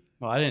could be.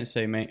 Well, I didn't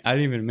say Mank. I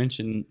didn't even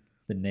mention.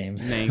 The name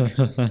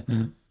Mank.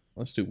 and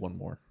Let's do one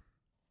more.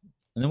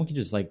 then we can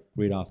just like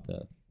read off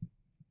the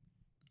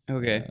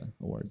Okay.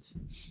 awards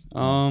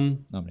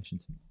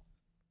Nominations.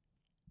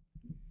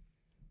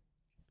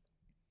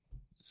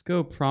 Let's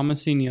go.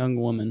 Promising Young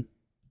Woman.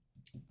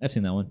 I've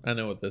seen that one. I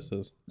know what this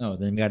is. Oh,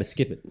 then we got to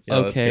skip it. Yeah,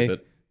 let's Okay. skip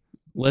it.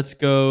 Let's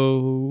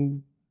go.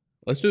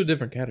 Let's do a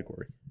different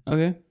category.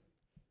 Okay.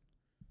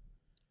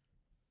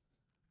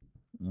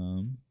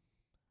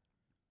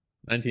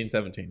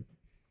 1917.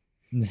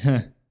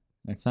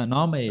 That's not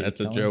nominated.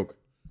 That's a Kellen. joke.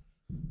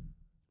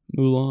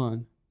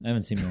 Mulan. I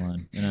haven't seen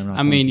Milan, and I'm not. I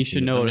going mean, to you see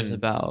should it. know I what mean- it's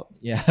about.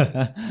 Yeah,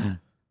 that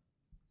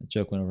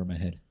joke went over my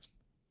head.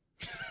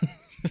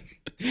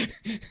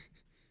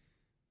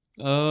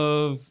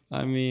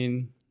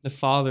 The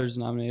Father's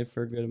nominated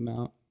for a good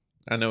amount.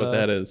 I know what Stuff.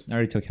 that is. I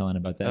already told Helen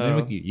about that. Oh.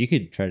 Maybe you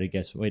could try to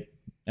guess. Wait,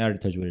 I already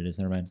told you what it is.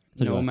 Never mind.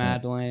 I told you last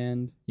night.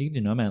 Nomadland. You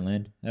can do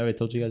Nomadland. I already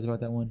told you guys about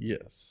that one.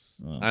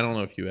 Yes. Oh. I don't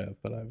know if you have,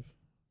 but I've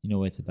You know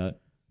what it's about.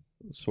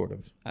 sort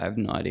of. I have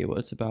no idea what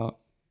it's about.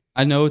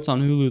 I know it's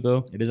on Hulu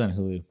though. It is on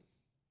Hulu.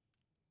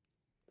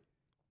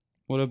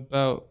 What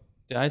about?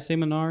 Did I say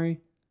Minari?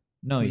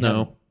 No, you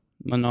haven't.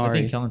 No. I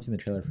think Minari. Kellen's seen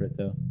the trailer for it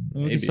though.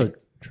 We Maybe. can still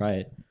try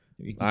it.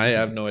 I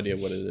have no idea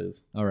what it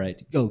is. All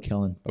right, go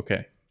Kellen.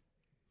 Okay.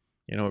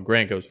 You know what?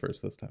 Grant goes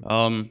first this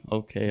time.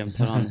 Okay, I'm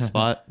put on the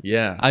spot.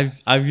 Yeah.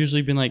 I've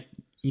usually been like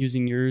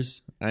using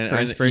yours for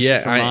inspiration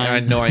yeah, for I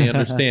mine. know. I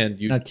understand.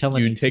 You, Not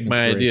Kellen you needs take some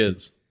my inspiration.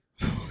 ideas.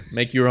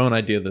 Make your own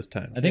idea this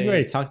time. I think we Okay.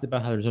 already talked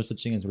about how there's no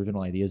such thing as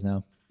original ideas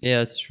now. Yeah,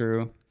 that's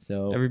true.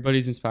 So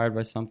Everybody's inspired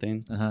by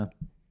something.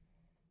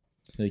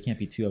 So you can't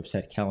be too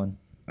upset, Kellen.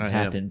 I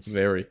happens. am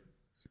very.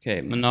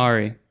 Okay,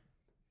 Minari.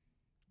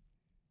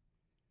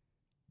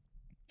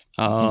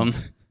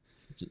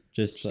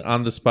 Just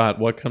On the spot.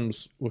 What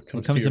comes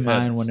comes to, to your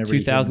mind head? whenever you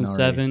hear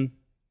 2007,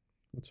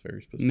 That's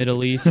very specific.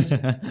 Middle East.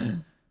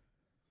 Minari.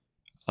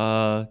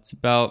 It's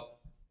about.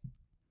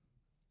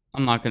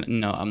 I'm not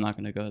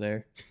gonna go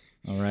there.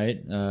 All right.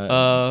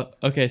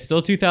 Okay,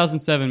 still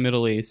 2007,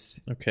 Middle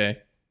East. Okay.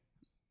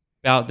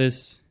 About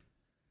this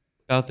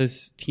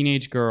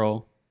teenage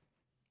girl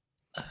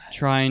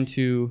trying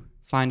to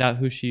find out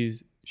who she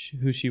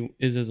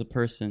is as a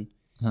person.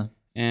 Huh.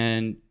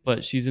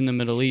 But she's in the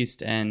Middle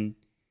East, and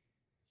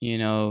they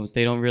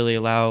don't really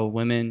allow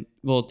women.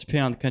 Well,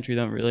 depending on the country,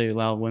 they don't really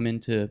allow women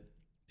to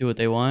do what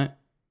they want,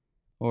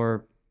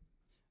 or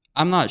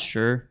I'm not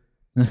sure.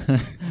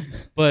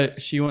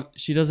 But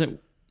she doesn't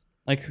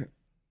like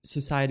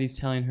society's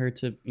telling her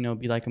to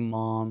be like a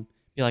mom,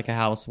 be like a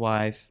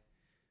housewife,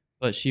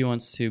 but she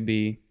wants to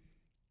be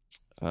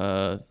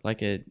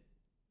like a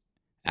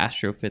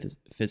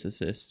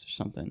astrophysicist or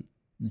something.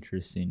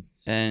 Interesting.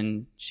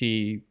 And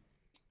she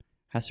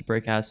has to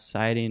break out of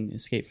society and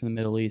escape from the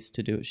Middle East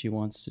to do what she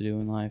wants to do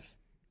in life.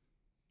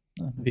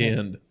 The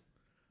end.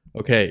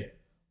 Okay.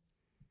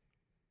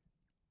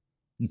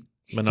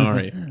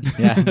 Minari.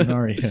 Yeah,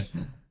 Minari.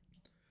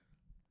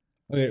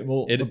 Okay,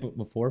 well,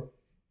 before,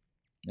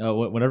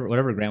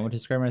 whatever Grant was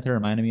describing right there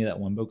reminded me of that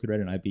one book we read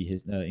in IB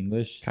his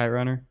English. Kite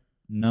Runner?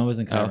 No, it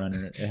wasn't Kite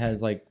Runner. It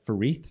has like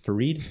Farid.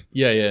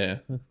 Yeah.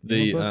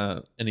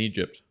 The in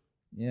Egypt.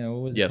 Yeah,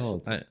 what was it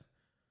called?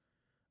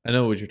 I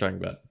know what you're talking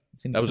about.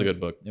 That was a good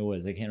book. It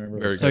was. I can't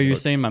remember. So you're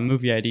saying my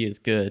movie idea is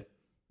good?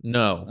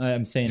 No,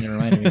 I'm saying it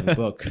reminded me of a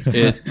book.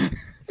 It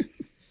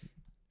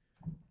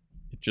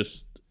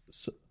just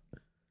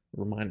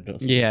reminded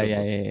us. Yeah.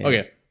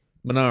 Okay,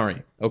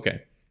 Minari.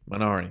 Okay,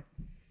 Minari.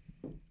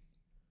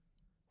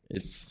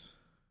 It's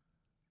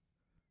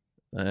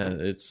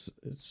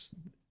this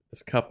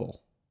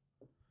couple.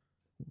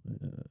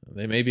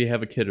 They maybe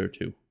have a kid or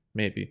two.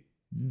 Maybe.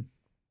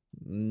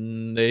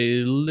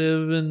 They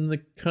live in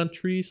the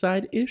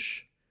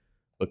countryside-ish,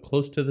 but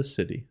close to the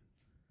city.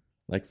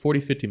 Like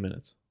 40-50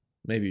 minutes.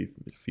 Maybe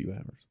a few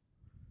hours.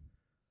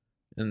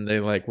 And they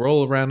like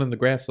roll around in the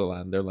grass a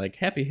lot. They're like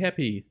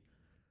happy.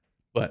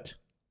 But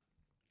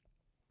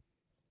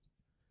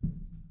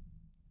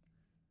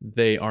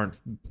they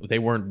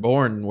weren't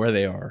born where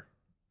they are.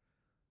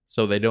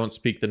 So they don't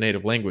speak the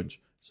native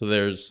language. So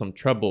there's some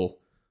trouble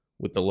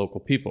with the local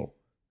people.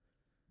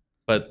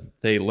 But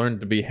they learn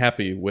to be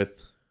happy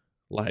with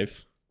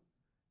life.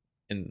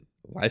 And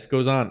life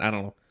goes on. I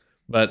don't know.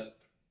 But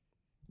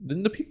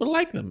then the people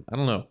like them. I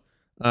don't know.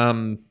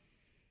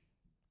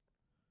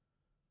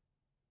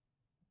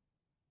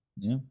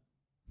 Yeah.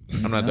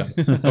 I'm not done.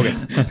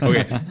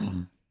 Okay.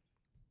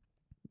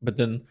 But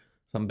then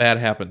some bad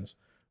happens.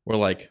 We're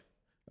like,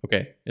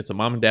 okay, it's a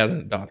mom and dad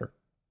and a daughter.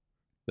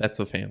 That's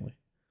the family.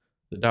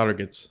 The daughter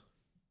gets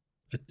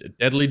a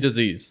deadly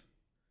disease.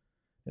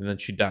 And then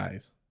she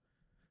dies.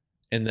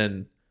 And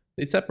then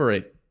they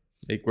separate.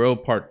 They grow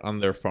apart on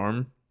their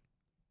farm.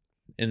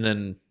 And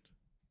then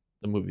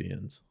the movie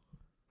ends.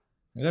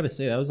 I gotta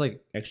say, that was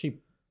like actually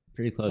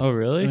pretty close. Oh,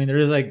 really? I mean, there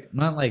was like,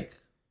 not like,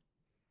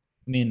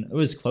 I mean, it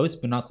was close,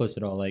 but not close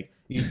at all. Like,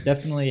 you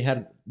definitely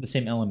had the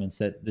same elements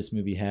that this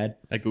movie had.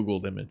 I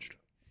Googled imaged.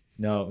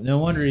 No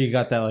wonder you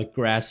got that like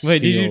grass.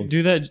 Wait, field. did you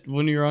do that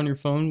when you were on your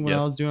phone when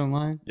Yes. I was doing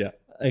mine? Yeah.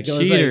 Like, it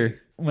was Cheater. like,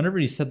 whenever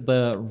you said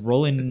the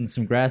rolling in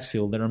some grass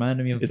field, it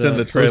reminded me of It's the in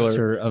the trailer.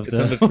 poster of It's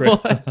in the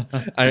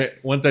trailer.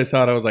 Once I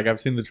saw it, I was like,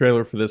 I've seen the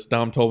trailer for this.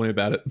 Dom told me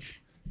about it.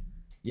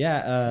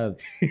 Yeah,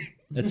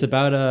 it's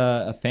about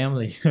a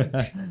family.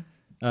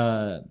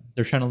 They're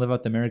trying to live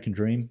out the American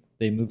dream.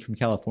 They moved from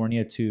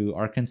California to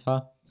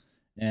Arkansas,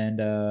 and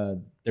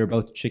they're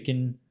both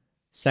chicken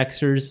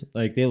sexers.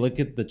 Like, they look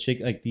at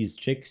these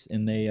chicks,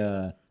 and they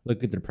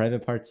look at their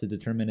private parts to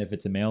determine if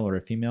it's a male or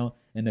a female.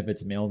 And if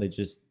it's a male, they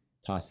just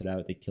toss it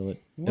out. They kill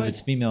it. What? If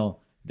it's female,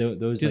 those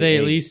Do like, they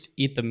at eggs- least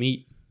eat the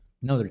meat?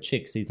 No, they're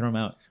chicks. They throw them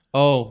out.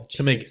 Oh,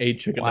 To make chicks. a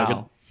chicken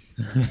Wow.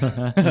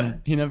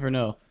 nugget. You never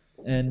know.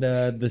 And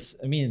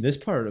this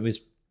part was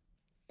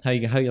how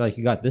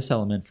you got this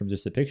element from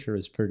just a picture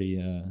was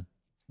pretty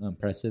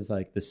impressive.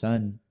 Like the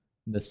son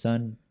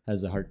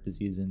has a heart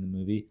disease in the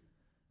movie.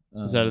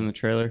 Is that in the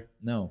trailer?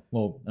 No,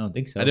 well, I don't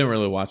think so. I didn't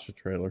really watch the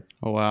trailer.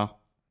 Oh, wow.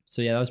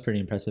 So yeah, that was pretty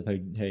impressive how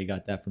you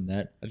got that from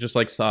that. I just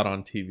like saw it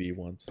on TV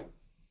once.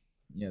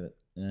 Yeah,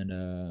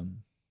 and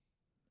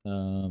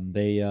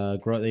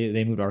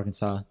they moved to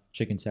Arkansas,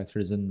 chicken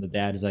sectors, and the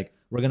dad is like,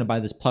 we're gonna buy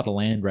this plot of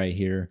land right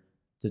here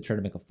to try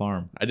to make a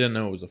farm. I didn't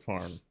know it was a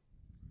farm.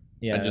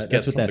 Yeah, I just that's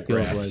guessed what from that the field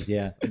grass. was.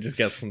 Yeah. I just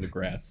guessed from the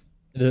grass.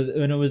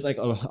 And it was like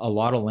a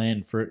lot of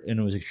land and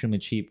it was extremely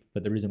cheap.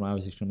 But the reason why it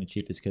was extremely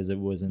cheap is because it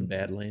wasn't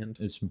Bad land.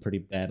 It's some pretty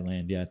bad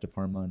land, yeah, to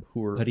farm on.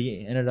 Poor. But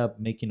he ended up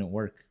making it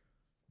work.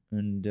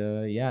 And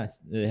yeah,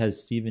 it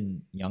has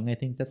Stephen Young, I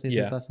think that's his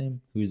last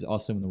name, who's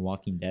also in The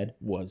Walking Dead.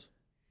 Was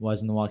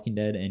In The Walking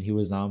Dead, and he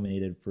was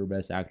nominated for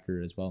Best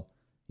Actor as well.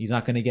 He's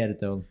not gonna get it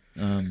though.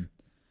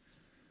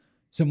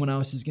 Someone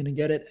else is gonna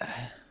get it.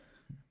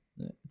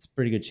 It's a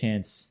pretty good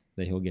chance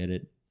that he'll get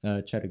it.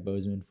 Chadwick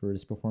Boseman for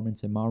his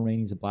performance, and Ma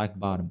Rainey's a Black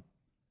Bottom.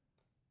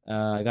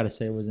 I gotta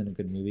say, it wasn't a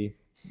good movie,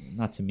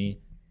 not to me,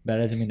 but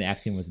that doesn't mean the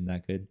acting wasn't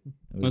that good.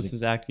 Was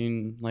his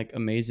acting like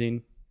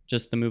amazing?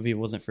 Just the movie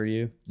wasn't for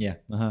you? Yeah,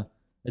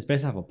 It's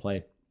based off a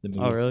play. The movie.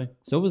 Oh, really?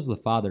 So was The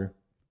Father,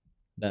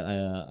 that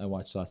I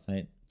watched last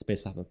night. It's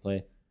based off a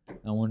play.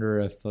 I wonder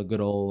if a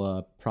good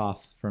old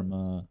prof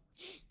from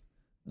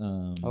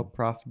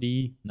Prof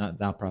D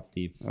not Prof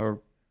D,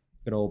 or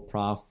good old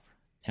prof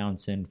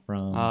Townsend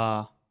from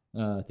Theater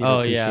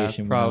oh, yeah,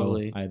 Appreciation.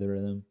 probably. Either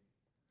of them.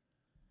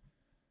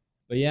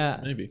 But yeah,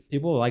 Maybe.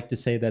 people like to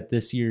say that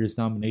this year's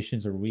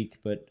nominations are weak,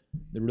 but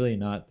they're really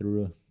not.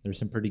 There's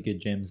some pretty good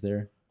gems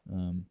there.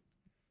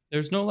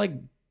 There's no like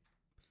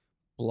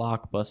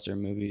blockbuster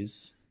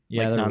movies.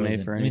 Yeah, like, there nominated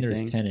wasn't. for I mean,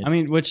 anything. there's Tenet. I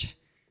mean, which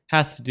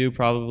has to do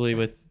probably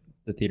with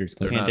The theater's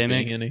There closed. not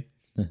Pandemic. being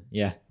any.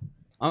 Yeah.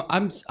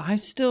 I'm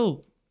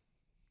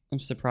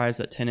surprised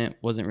that Tenet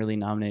wasn't really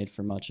nominated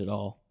for much at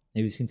all.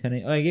 Have you seen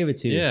Tenet? Oh, I gave it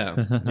to you.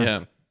 Yeah,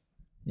 yeah.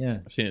 Yeah.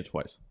 I've seen it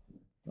twice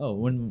Oh,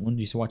 when did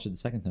you watch it the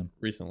second time?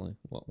 recently.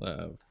 Well,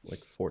 like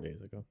 4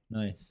 days ago.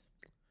 Nice.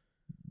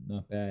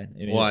 Not bad. I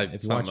mean, Well, I if you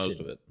saw watched most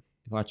of it.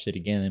 If you watched it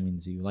again, that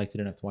means you liked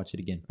it enough to watch it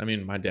again. I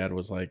mean, my dad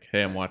was like,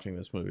 "Hey, I'm watching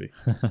this movie."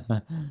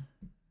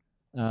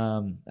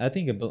 I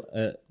think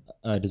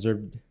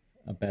deserved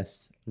a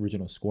best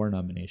original score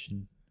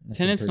nomination. That's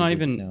some Tenet's pretty not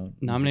good even sound.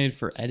 nominated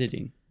for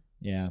editing,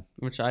 Yeah.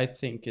 which I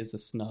think is a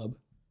snub.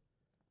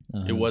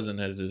 It wasn't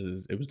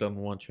edited. It was done in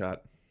one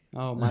shot,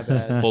 Oh, my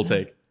bad. full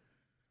take.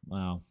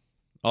 Wow.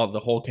 Oh, the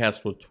whole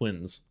cast was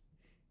twins.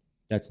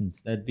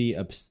 That'd be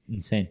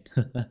insane.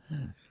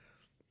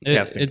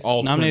 Casting It's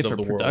all nominated twins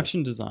for of the world.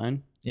 production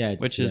design, Yeah, I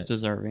did which see is that.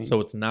 deserving. So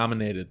it's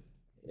nominated.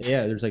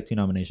 Yeah, there's like 2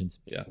 nominations.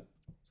 Yeah.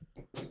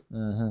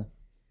 Uh-huh.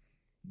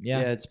 Yeah.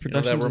 it's You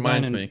know, that production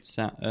design reminds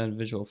and me.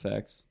 visual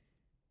effects.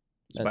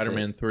 That's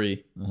Spider-Man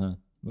 3. Uh-huh.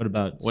 What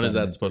about When is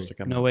that Spider-Man supposed 3? to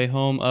come No out? Way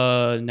Home.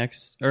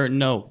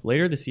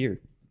 Later this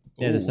year.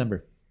 Yeah, Ooh.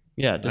 December.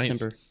 Yeah, Nice.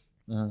 December.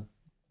 Uh-huh.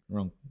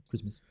 Wrong.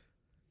 Christmas.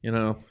 You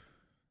know,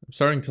 I'm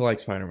starting to like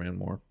Spider-Man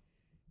more.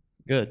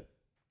 Good.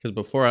 Because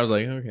before I was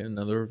like, okay,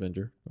 another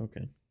Avenger.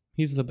 Okay.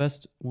 He's the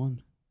best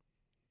one.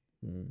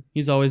 Hmm.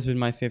 He's always been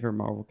my favorite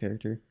Marvel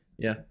character.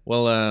 Yeah.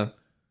 Well, I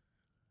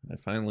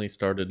finally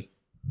started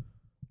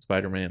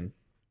Spider-Man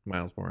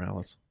Miles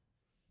Morales.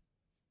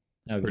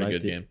 I Pretty liked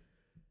good it. game.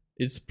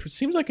 It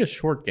seems like a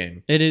short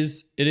game. It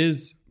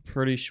is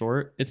pretty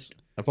short. It's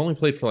I've only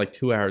played for like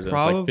 2 hours and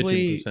it's like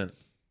Probably- 15%.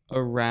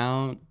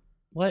 around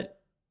what?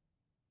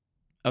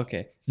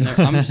 Okay. No,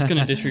 I'm just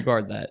gonna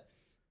disregard that.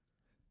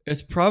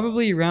 It's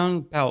probably around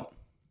about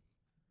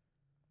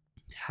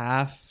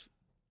half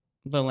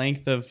the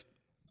length of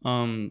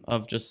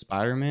just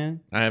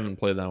Spider-Man. I haven't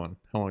played that one.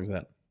 How long is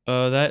that?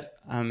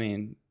 I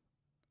mean,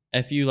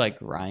 if you like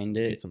grind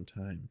Played it, some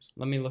times.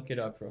 let me look it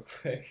up real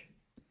quick.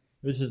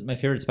 This is my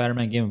favorite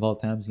Spider-Man game of all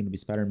time. Is going to be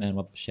Spider-Man: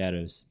 Web of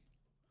Shadows.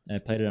 And I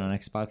played it on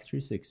Xbox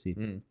 360.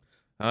 Mm.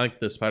 I like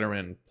the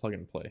Spider-Man plug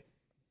and play.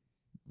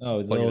 Oh,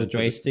 the Plug it little into the-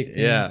 joystick thing?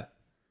 Yeah.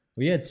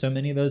 We had so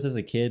many of those as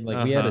a kid.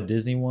 Like, we had a Uh-huh.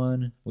 Disney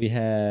one. We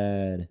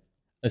had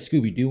a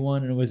Scooby-Doo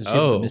one, and it was a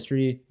Oh.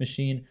 mystery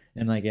machine.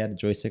 And, like, it had a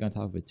joystick on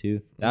top of it,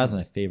 too. That was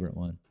my favorite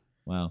one.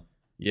 Wow.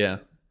 Yeah.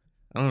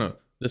 I don't know.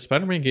 The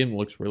Spider-Man game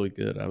looks really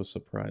good. I was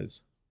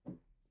surprised.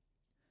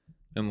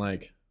 And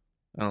like,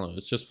 I don't know.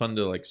 It's just fun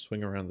to like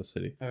swing around the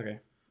city. Okay.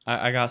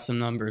 I got some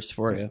numbers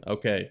for you.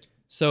 Okay.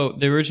 So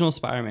the original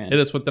Spider-Man, Hit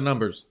us with the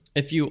numbers.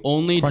 if you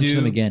only Crunch do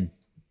them again.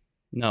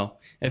 No.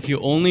 If you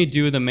only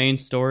do the main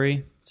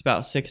story, it's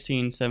about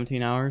 16,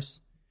 17 hours.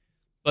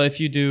 But if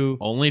you do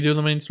Only do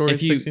the main story.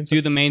 if you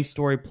do the main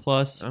story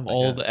plus Oh my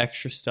all gosh. the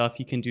extra stuff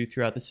you can do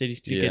throughout the city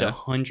to get Yeah.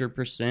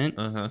 100%,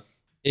 Uh-huh.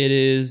 it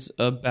is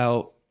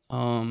about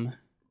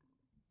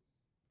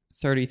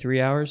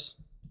 33 hours.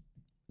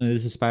 No,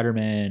 this is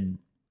Spider-Man,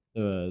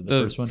 the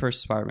first one.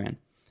 First Spider-Man.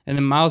 And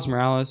then Miles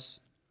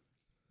Morales.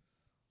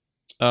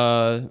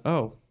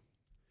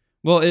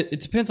 Well, it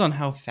depends on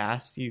how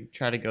fast you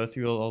try to go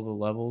through all the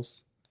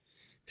levels.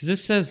 Because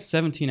this says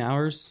 17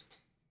 hours.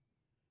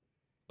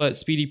 But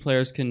speedy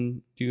players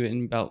can do it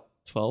in about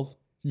 12.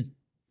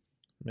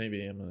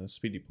 Maybe I'm a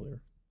speedy player.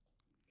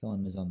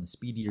 Colin is on the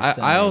speedier I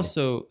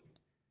side.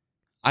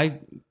 I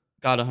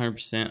got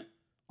 100%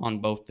 on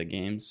both the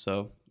games.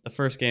 So the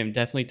first game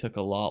definitely took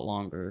a lot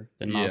longer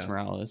than Miles Yeah.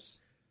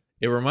 Morales.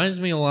 It reminds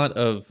me a lot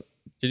of.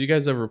 Did you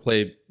guys ever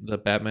play the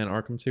Batman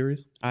Arkham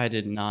series? I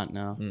did not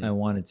know. Mm. I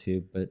wanted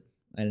to, but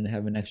I didn't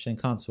have a next-gen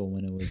console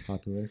when it was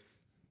popular.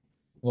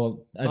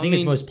 Well, I think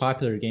its mean- most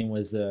popular game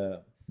was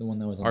the one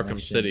that was on Arkham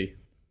next gen. City.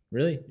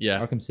 Really?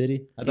 Yeah. Arkham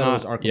City? I thought it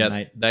was Not- Arkham Yeah,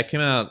 Knight. that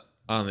came out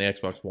on the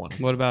Xbox One.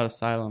 What about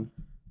Asylum?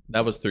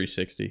 That was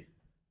 360.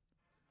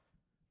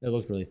 It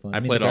looked really fun. I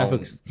mean, played the all.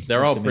 graphics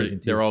They're all looked pretty. amazing,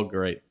 too. They're all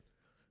great.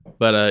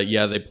 But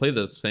yeah, they play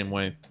the same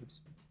way.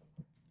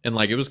 And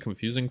like it was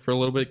confusing for a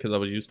little bit because I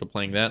was used to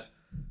playing that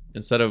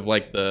instead of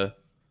like the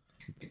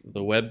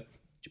web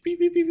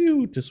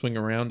to swing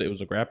around. It was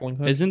a grappling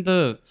hook. Isn't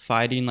the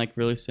fighting like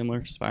really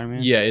similar to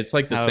Spider-Man? Yeah, it's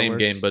like the How it same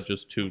game works? but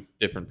just two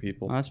different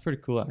people. Oh, that's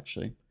pretty cool,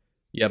 actually.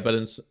 Yeah,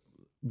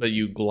 but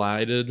you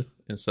glided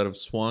instead of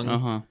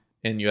swung,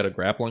 and you had a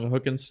grappling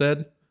hook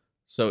instead.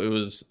 So it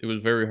was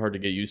very hard to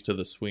get used to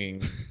the swing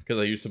because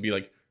I used to be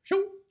like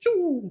shoo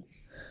shoo,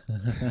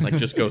 like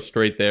just go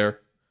straight there.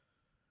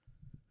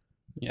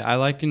 Yeah, I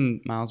like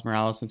in Miles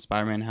Morales and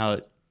Spider-Man how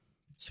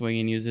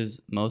swinging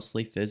uses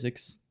mostly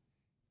physics.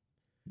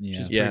 Yeah.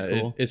 Just- Yeah, pretty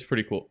cool. it's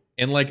pretty cool.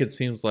 And like it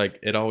seems like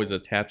it always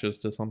attaches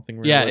to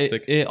something Yeah,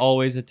 realistic. it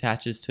always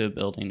attaches to a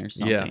building or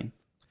something.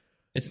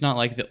 It's not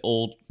like the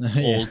old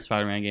Yeah.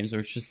 Spider-Man games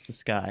where it's just the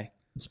sky.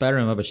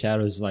 Spider-Man Web of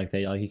Shadows like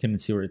they like you couldn't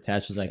see where it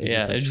attaches. Like it's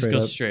Yeah, like it just straight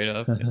goes up. straight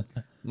up.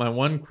 My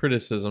one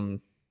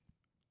criticism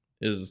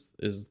is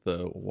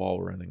the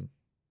wall running.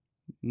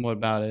 What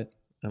about it?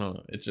 I don't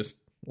know. It just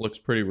looks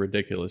pretty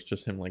ridiculous.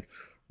 Just him like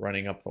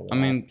running up the wall. I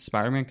mean,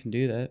 Spider-Man can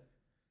do that.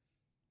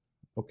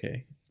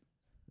 okay.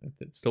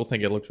 Still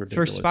think it looks For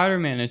ridiculous.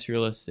 Spider-Man, it's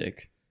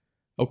realistic.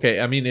 Okay,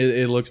 I mean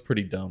it looks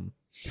pretty dumb.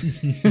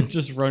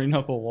 Just running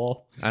up a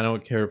wall. I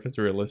don't care if it's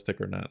realistic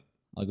or not.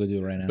 I'll go do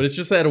it right now. But it's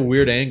just at a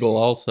weird angle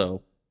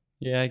also.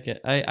 Yeah,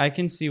 I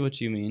can see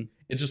what you mean.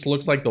 It just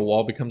looks like the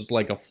wall becomes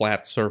like a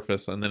flat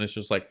surface and then it's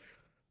just like,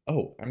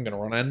 oh, I'm going to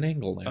run at an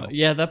angle now.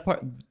 Yeah, that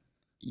part.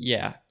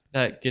 Yeah,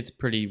 that gets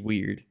pretty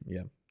weird.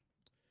 Yeah.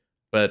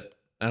 But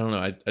I don't know.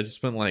 I just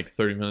spent like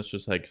 30 minutes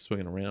just like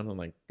swinging around and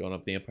like going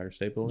up the Empire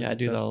State Building. Yeah, I and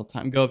do that stuff. all the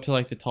time. Go up to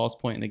like the tallest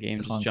point in the game,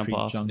 just jump Concrete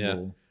off.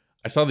 jungle.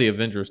 I saw the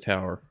Avengers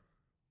Tower.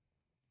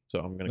 So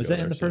I'm going to go Was that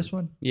there in the soon. first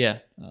one? Yeah,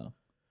 Oh.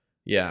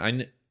 Yeah, I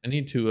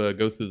need to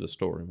go through the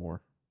story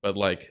more. But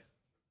like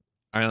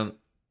I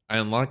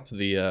unlocked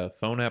the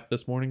phone app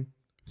this morning.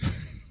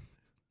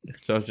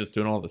 So I was just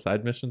doing all the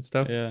side mission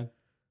stuff. yeah.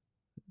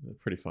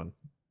 Pretty fun.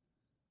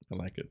 I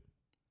like it.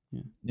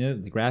 Yeah,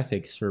 the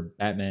graphics for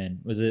Batman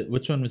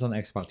which one was on the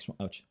Xbox One?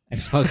 Ouch.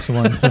 Xbox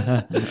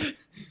One.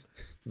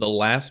 The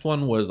last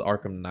one was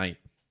Arkham Knight.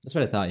 That's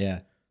what I thought, yeah.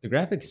 The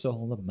graphics still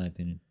hold up in my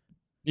opinion.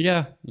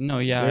 Yeah, no,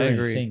 yeah, I Really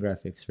agree. Insane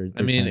graphics for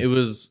I mean,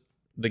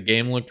 the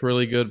game looked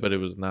really good, but it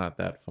was not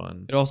that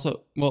fun. It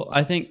also, well,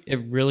 I think it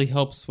really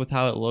helps with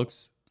how it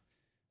looks,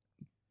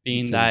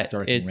 being Because that it's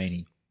dark it's and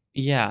rainy.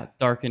 yeah,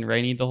 dark and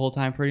rainy the whole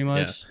time, pretty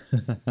much,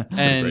 It's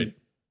and great.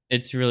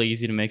 it's really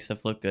easy to make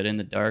stuff look good in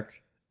the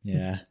dark.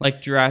 Yeah.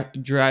 Like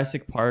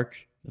Jurassic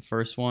Park, the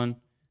first one,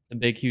 the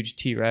big huge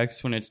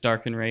T-Rex when it's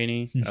dark and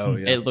rainy, Oh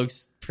yeah. it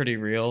looks pretty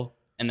real,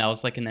 and that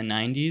was like in the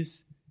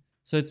 90s.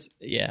 So it's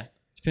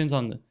depends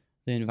on the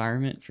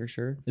environment for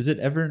sure. Is it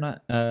ever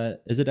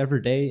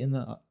day in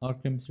the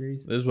Arkham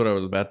series? This is what I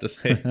was about to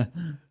say.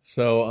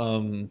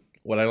 So,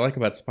 what I like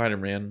about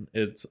Spider-Man,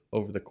 it's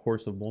over the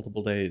course of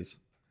multiple days.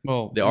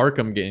 Well, The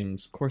Arkham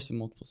games, course of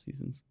multiple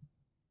seasons.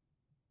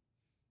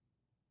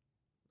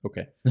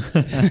 okay.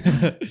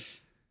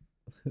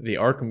 The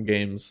Arkham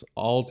games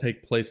all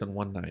take place in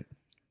one night.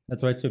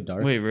 That's why it's so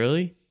dark. Wait,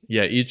 really?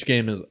 Yeah, each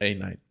game is a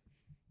night.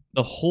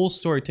 The whole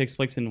story takes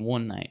place in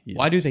one night.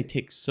 Why do Yes. they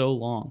take so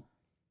long?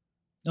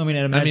 I mean,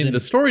 I mean, the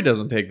story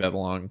doesn't take that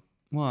long.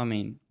 Well, I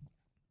mean,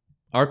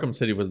 Arkham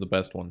City was the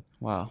best one.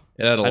 wow.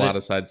 It had a I lot did-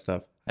 of side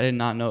stuff. I did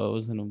not know it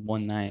was in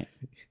one night.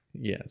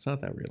 Yeah, it's not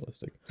that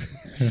realistic.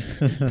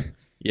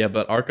 Yeah,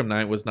 but Arkham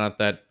Knight was not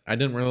that. I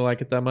didn't really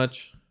like it that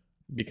much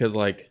because,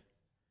 like,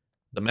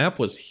 the map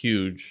was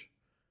huge,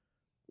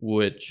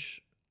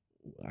 which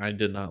I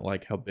did not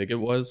like how big it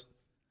was.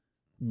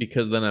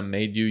 Because then I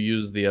made you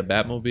use the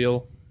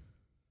Batmobile,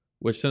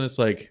 which then it's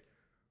like,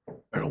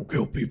 I don't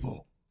kill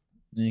people.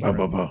 Bah,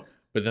 bah, bah.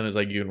 But then it's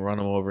like you can run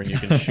them over and you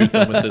can shoot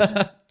them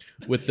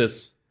with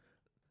this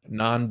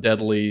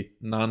non-deadly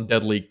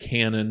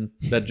cannon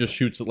that just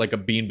shoots like a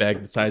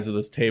beanbag the size of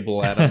this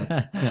table at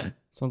him.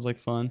 Sounds like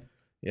fun.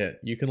 Yeah,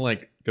 you can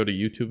like go to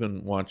YouTube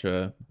and watch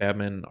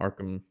Batman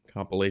Arkham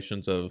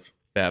compilations of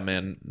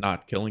Batman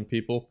not killing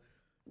people,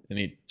 and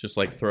he just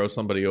like throws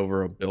somebody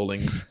over a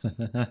building.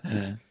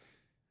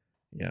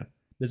 Yeah,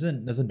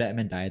 Doesn't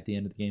Batman die at the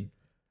end of the game?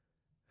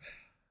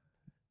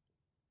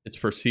 it's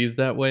perceived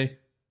that way,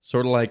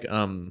 sort of like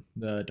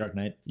The Dark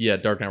Knight. yeah,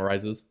 Dark Knight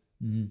Rises,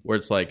 Mm-hmm. where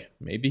it's like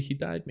maybe he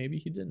died, maybe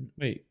he didn't.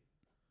 Wait,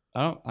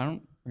 I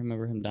don't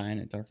remember him dying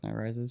at Dark Knight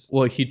Rises.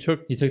 Well, he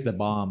took He took the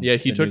bomb. yeah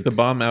he took the nuke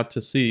bomb out to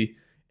sea,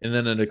 and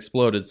then it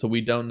exploded. So we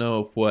don't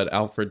know if what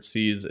Alfred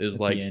sees is at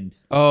like the end.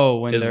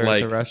 Oh, when is they're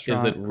like at the restaurant.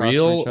 is it across from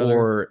real each other.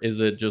 or is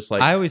it just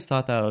like I always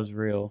thought that was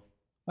real.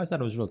 I thought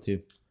it was real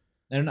too.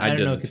 I don't know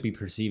didn't. it could be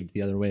perceived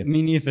the other way.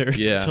 Me neither.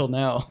 Yeah. Until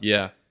now.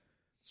 yeah.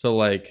 So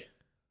like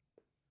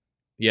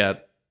yeah,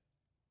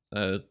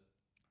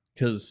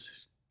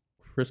 because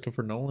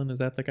Christopher Nolan, is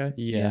that the guy?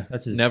 Yeah.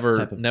 that's his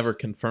type of, Never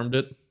confirmed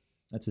it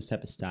That's his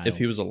type of style. if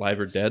he was alive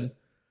or dead.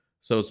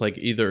 So it's like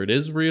either it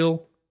is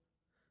real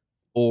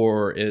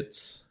or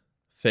it's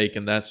fake,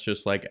 and that's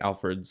just like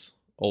Alfred's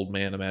old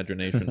man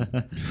imagination,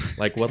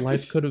 like what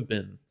life could have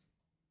been.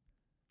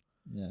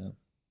 yeah.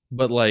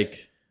 But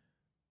like,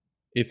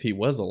 if he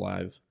was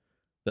alive,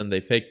 then they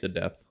faked the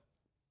death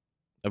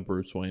of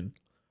Bruce Wayne.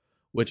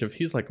 Which, if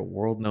he's like a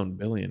world-known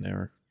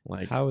billionaire,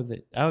 like How would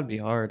they? That would be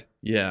hard.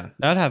 yeah,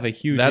 That'd have a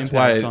huge that's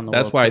why impact on the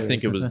that's world why I too.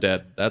 think it was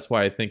dead. That's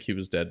why I think he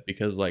was dead,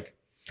 because like,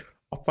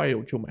 I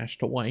failed you,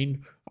 Master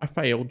Wayne. I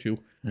failed you,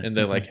 and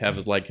they like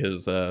have like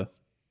his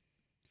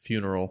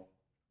funeral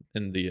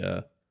in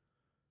the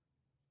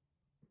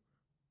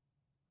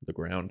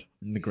ground,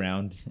 In the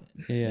ground.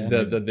 Yeah.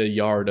 the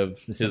yard of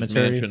The his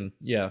cemetery? mansion.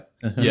 Yeah,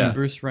 And yeah.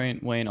 Bruce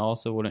Wayne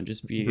also wouldn't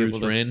just be Bruce able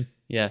to. Wayne.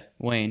 Yeah,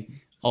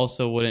 Wayne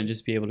also wouldn't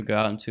just be able to go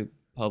out into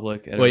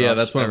public at Well, a, yeah,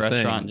 that's what a I'm saying,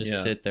 restaurant and just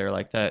yeah. sit there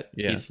like that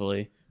Yeah.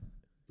 peacefully.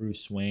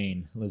 Bruce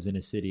Wayne lives in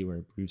a city where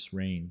Bruce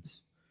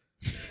reigns.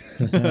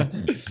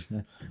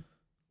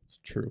 It's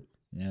true.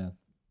 Yeah.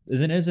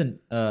 Isn't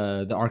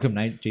the Arkham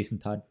Knight Jason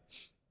Todd?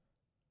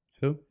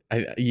 Who?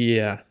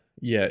 Yeah.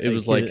 It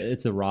was like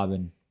it's a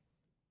Robin.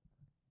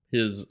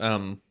 his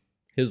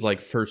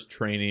like first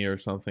trainee or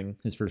something.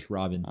 His first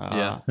Robin.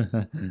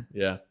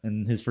 Yeah.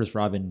 And his first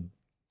Robin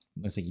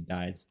looks like he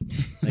dies.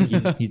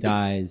 Like he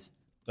dies.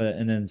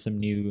 And then some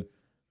new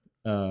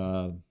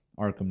Arkham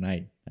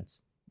Knight.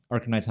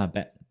 Arkham Knight's not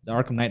bad. The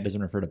Arkham Knight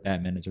doesn't refer to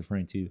Batman. It's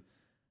referring to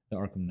the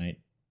Arkham Knight.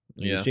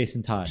 It's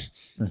Jason Todd.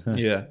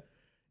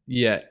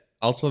 Yeah.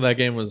 Also, that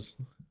game was,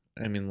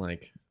 I mean,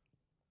 like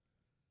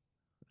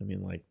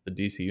the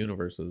DC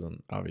universe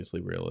isn't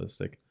obviously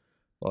realistic.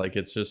 But like,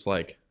 it's just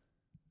like,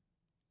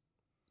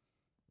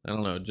 I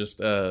don't know, just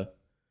like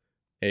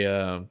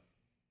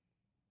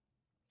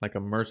a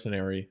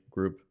mercenary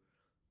group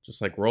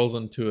just like rolls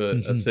into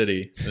a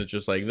city and it's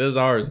just like, this is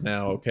ours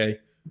now, okay?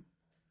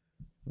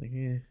 Like,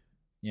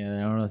 Yeah,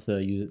 I don't know if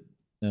the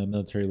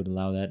military would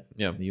allow that.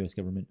 Yeah. The U.S.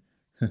 government.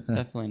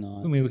 Definitely not.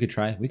 I mean, we could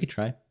try.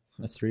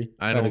 That's three.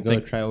 I don't think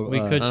We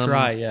could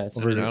try,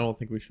 yes. I mean, I don't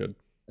think we should.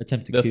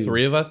 attempt to The coup.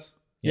 three of us?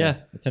 Yeah.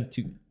 Attempt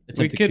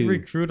We to could coup.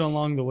 recruit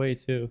along the way,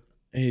 too.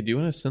 Hey, do you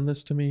want to send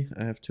this to me?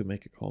 I have to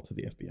make a call to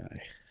the FBI.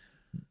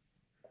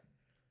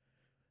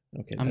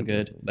 Okay, I'm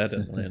good. That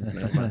didn't land.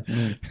 Never mind.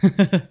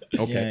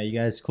 Okay. Yeah, you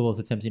guys cool with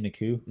attempting a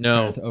coup?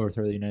 No. To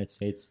overthrow the United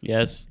States?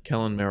 Yes,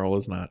 Kellen Merrill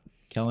is not.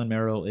 Kellen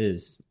Merrill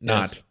is.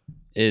 Not.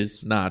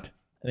 is. Not.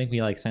 I think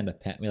we like signed a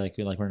pact. We're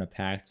in a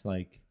pact.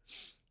 Like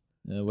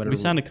whatever. We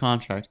signed a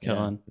contract, Yeah.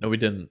 Kellen. No, we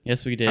didn't.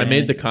 Yes, we did. I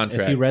made the If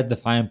contract. you read the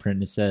fine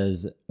print, it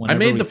says whenever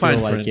made we the fine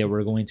feel like print. it,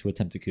 we're going to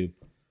attempt a coup.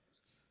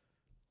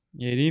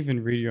 Yeah, you didn't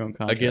even read your own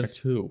contract. Against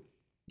who?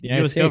 The the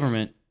U.S.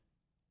 government.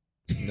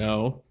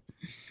 No.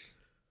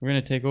 We're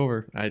gonna take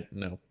over.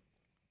 No.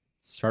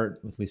 Start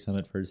with Lee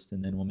Summit first,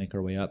 and then we'll make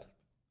our way up.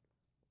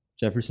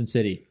 Jefferson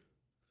City,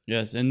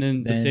 Yes, and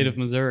then the Then- state of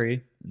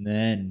Missouri. and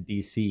then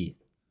D.C.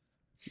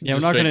 Yeah, we're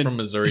Just not straight gonna from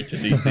Missouri to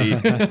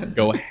DC,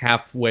 go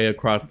halfway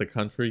across the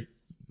country.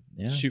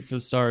 Yeah, shoot for the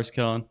stars,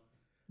 Kellen.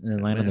 and then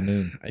land on the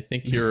moon. I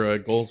think your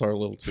goals are a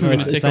little too We're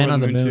gonna high. take Sign over on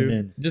the the moon, moon. too.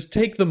 And Just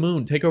take the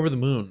moon. Take over the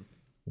moon.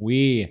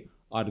 we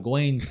are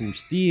going to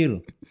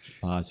steal.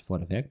 Pause for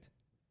effect.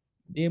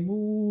 The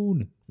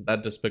moon.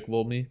 That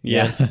despicable me.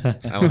 Yes.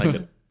 I like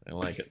it. I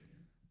like it.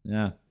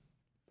 Yeah.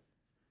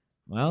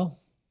 Well,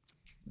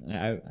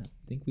 I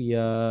think we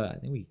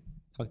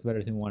talked about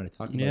everything we wanted to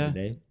talk about Yeah.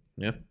 today.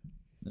 Yeah.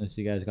 Unless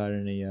you guys got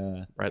any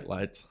Bright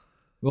lights.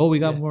 well, we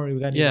got Yeah. more. We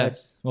got new Yeah.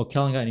 lights. Well,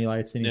 Kellen got new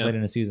lights, and he's Yeah.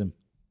 letting us use them.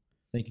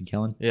 Thank you,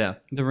 Kellen. Yeah.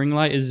 The ring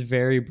light is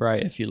very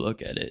bright if you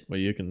look at it. Well,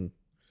 you can.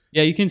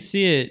 Yeah, you can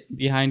see it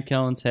behind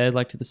Kellen's head,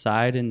 like to the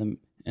side in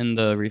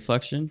the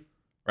reflection.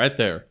 Right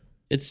there.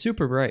 It's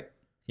super bright.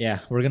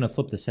 Yeah, we're gonna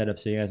flip the setup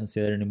so you guys don't see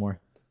that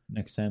anymore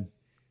next time.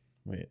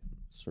 Wait.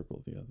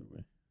 Circle the other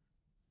way.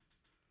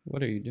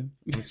 What are you doing?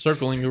 I'm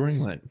circling the ring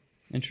light.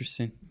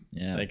 Interesting.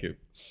 Yeah. Thank you.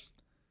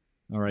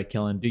 All right,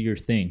 Kellen, do your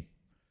thing.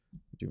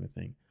 Do my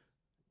thing.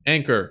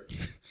 Anchor.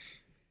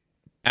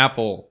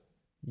 Apple.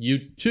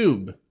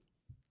 YouTube.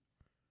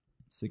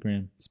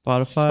 Instagram.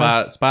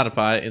 Spotify.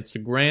 Spotify.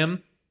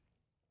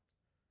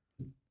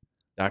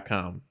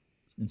 Instagram.com.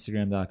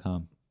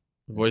 Instagram.com.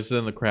 Voices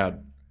in the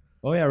crowd.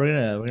 Oh yeah, we're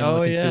gonna Oh,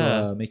 look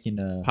yeah. into making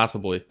a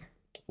Possibly.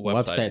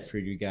 website for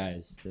you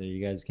guys, so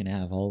you guys can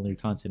have all your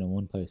content in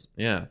one place.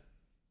 Yeah.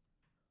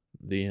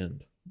 The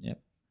end.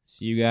 Yep.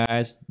 See you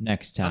guys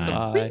next time.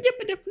 Bye.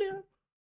 Bye.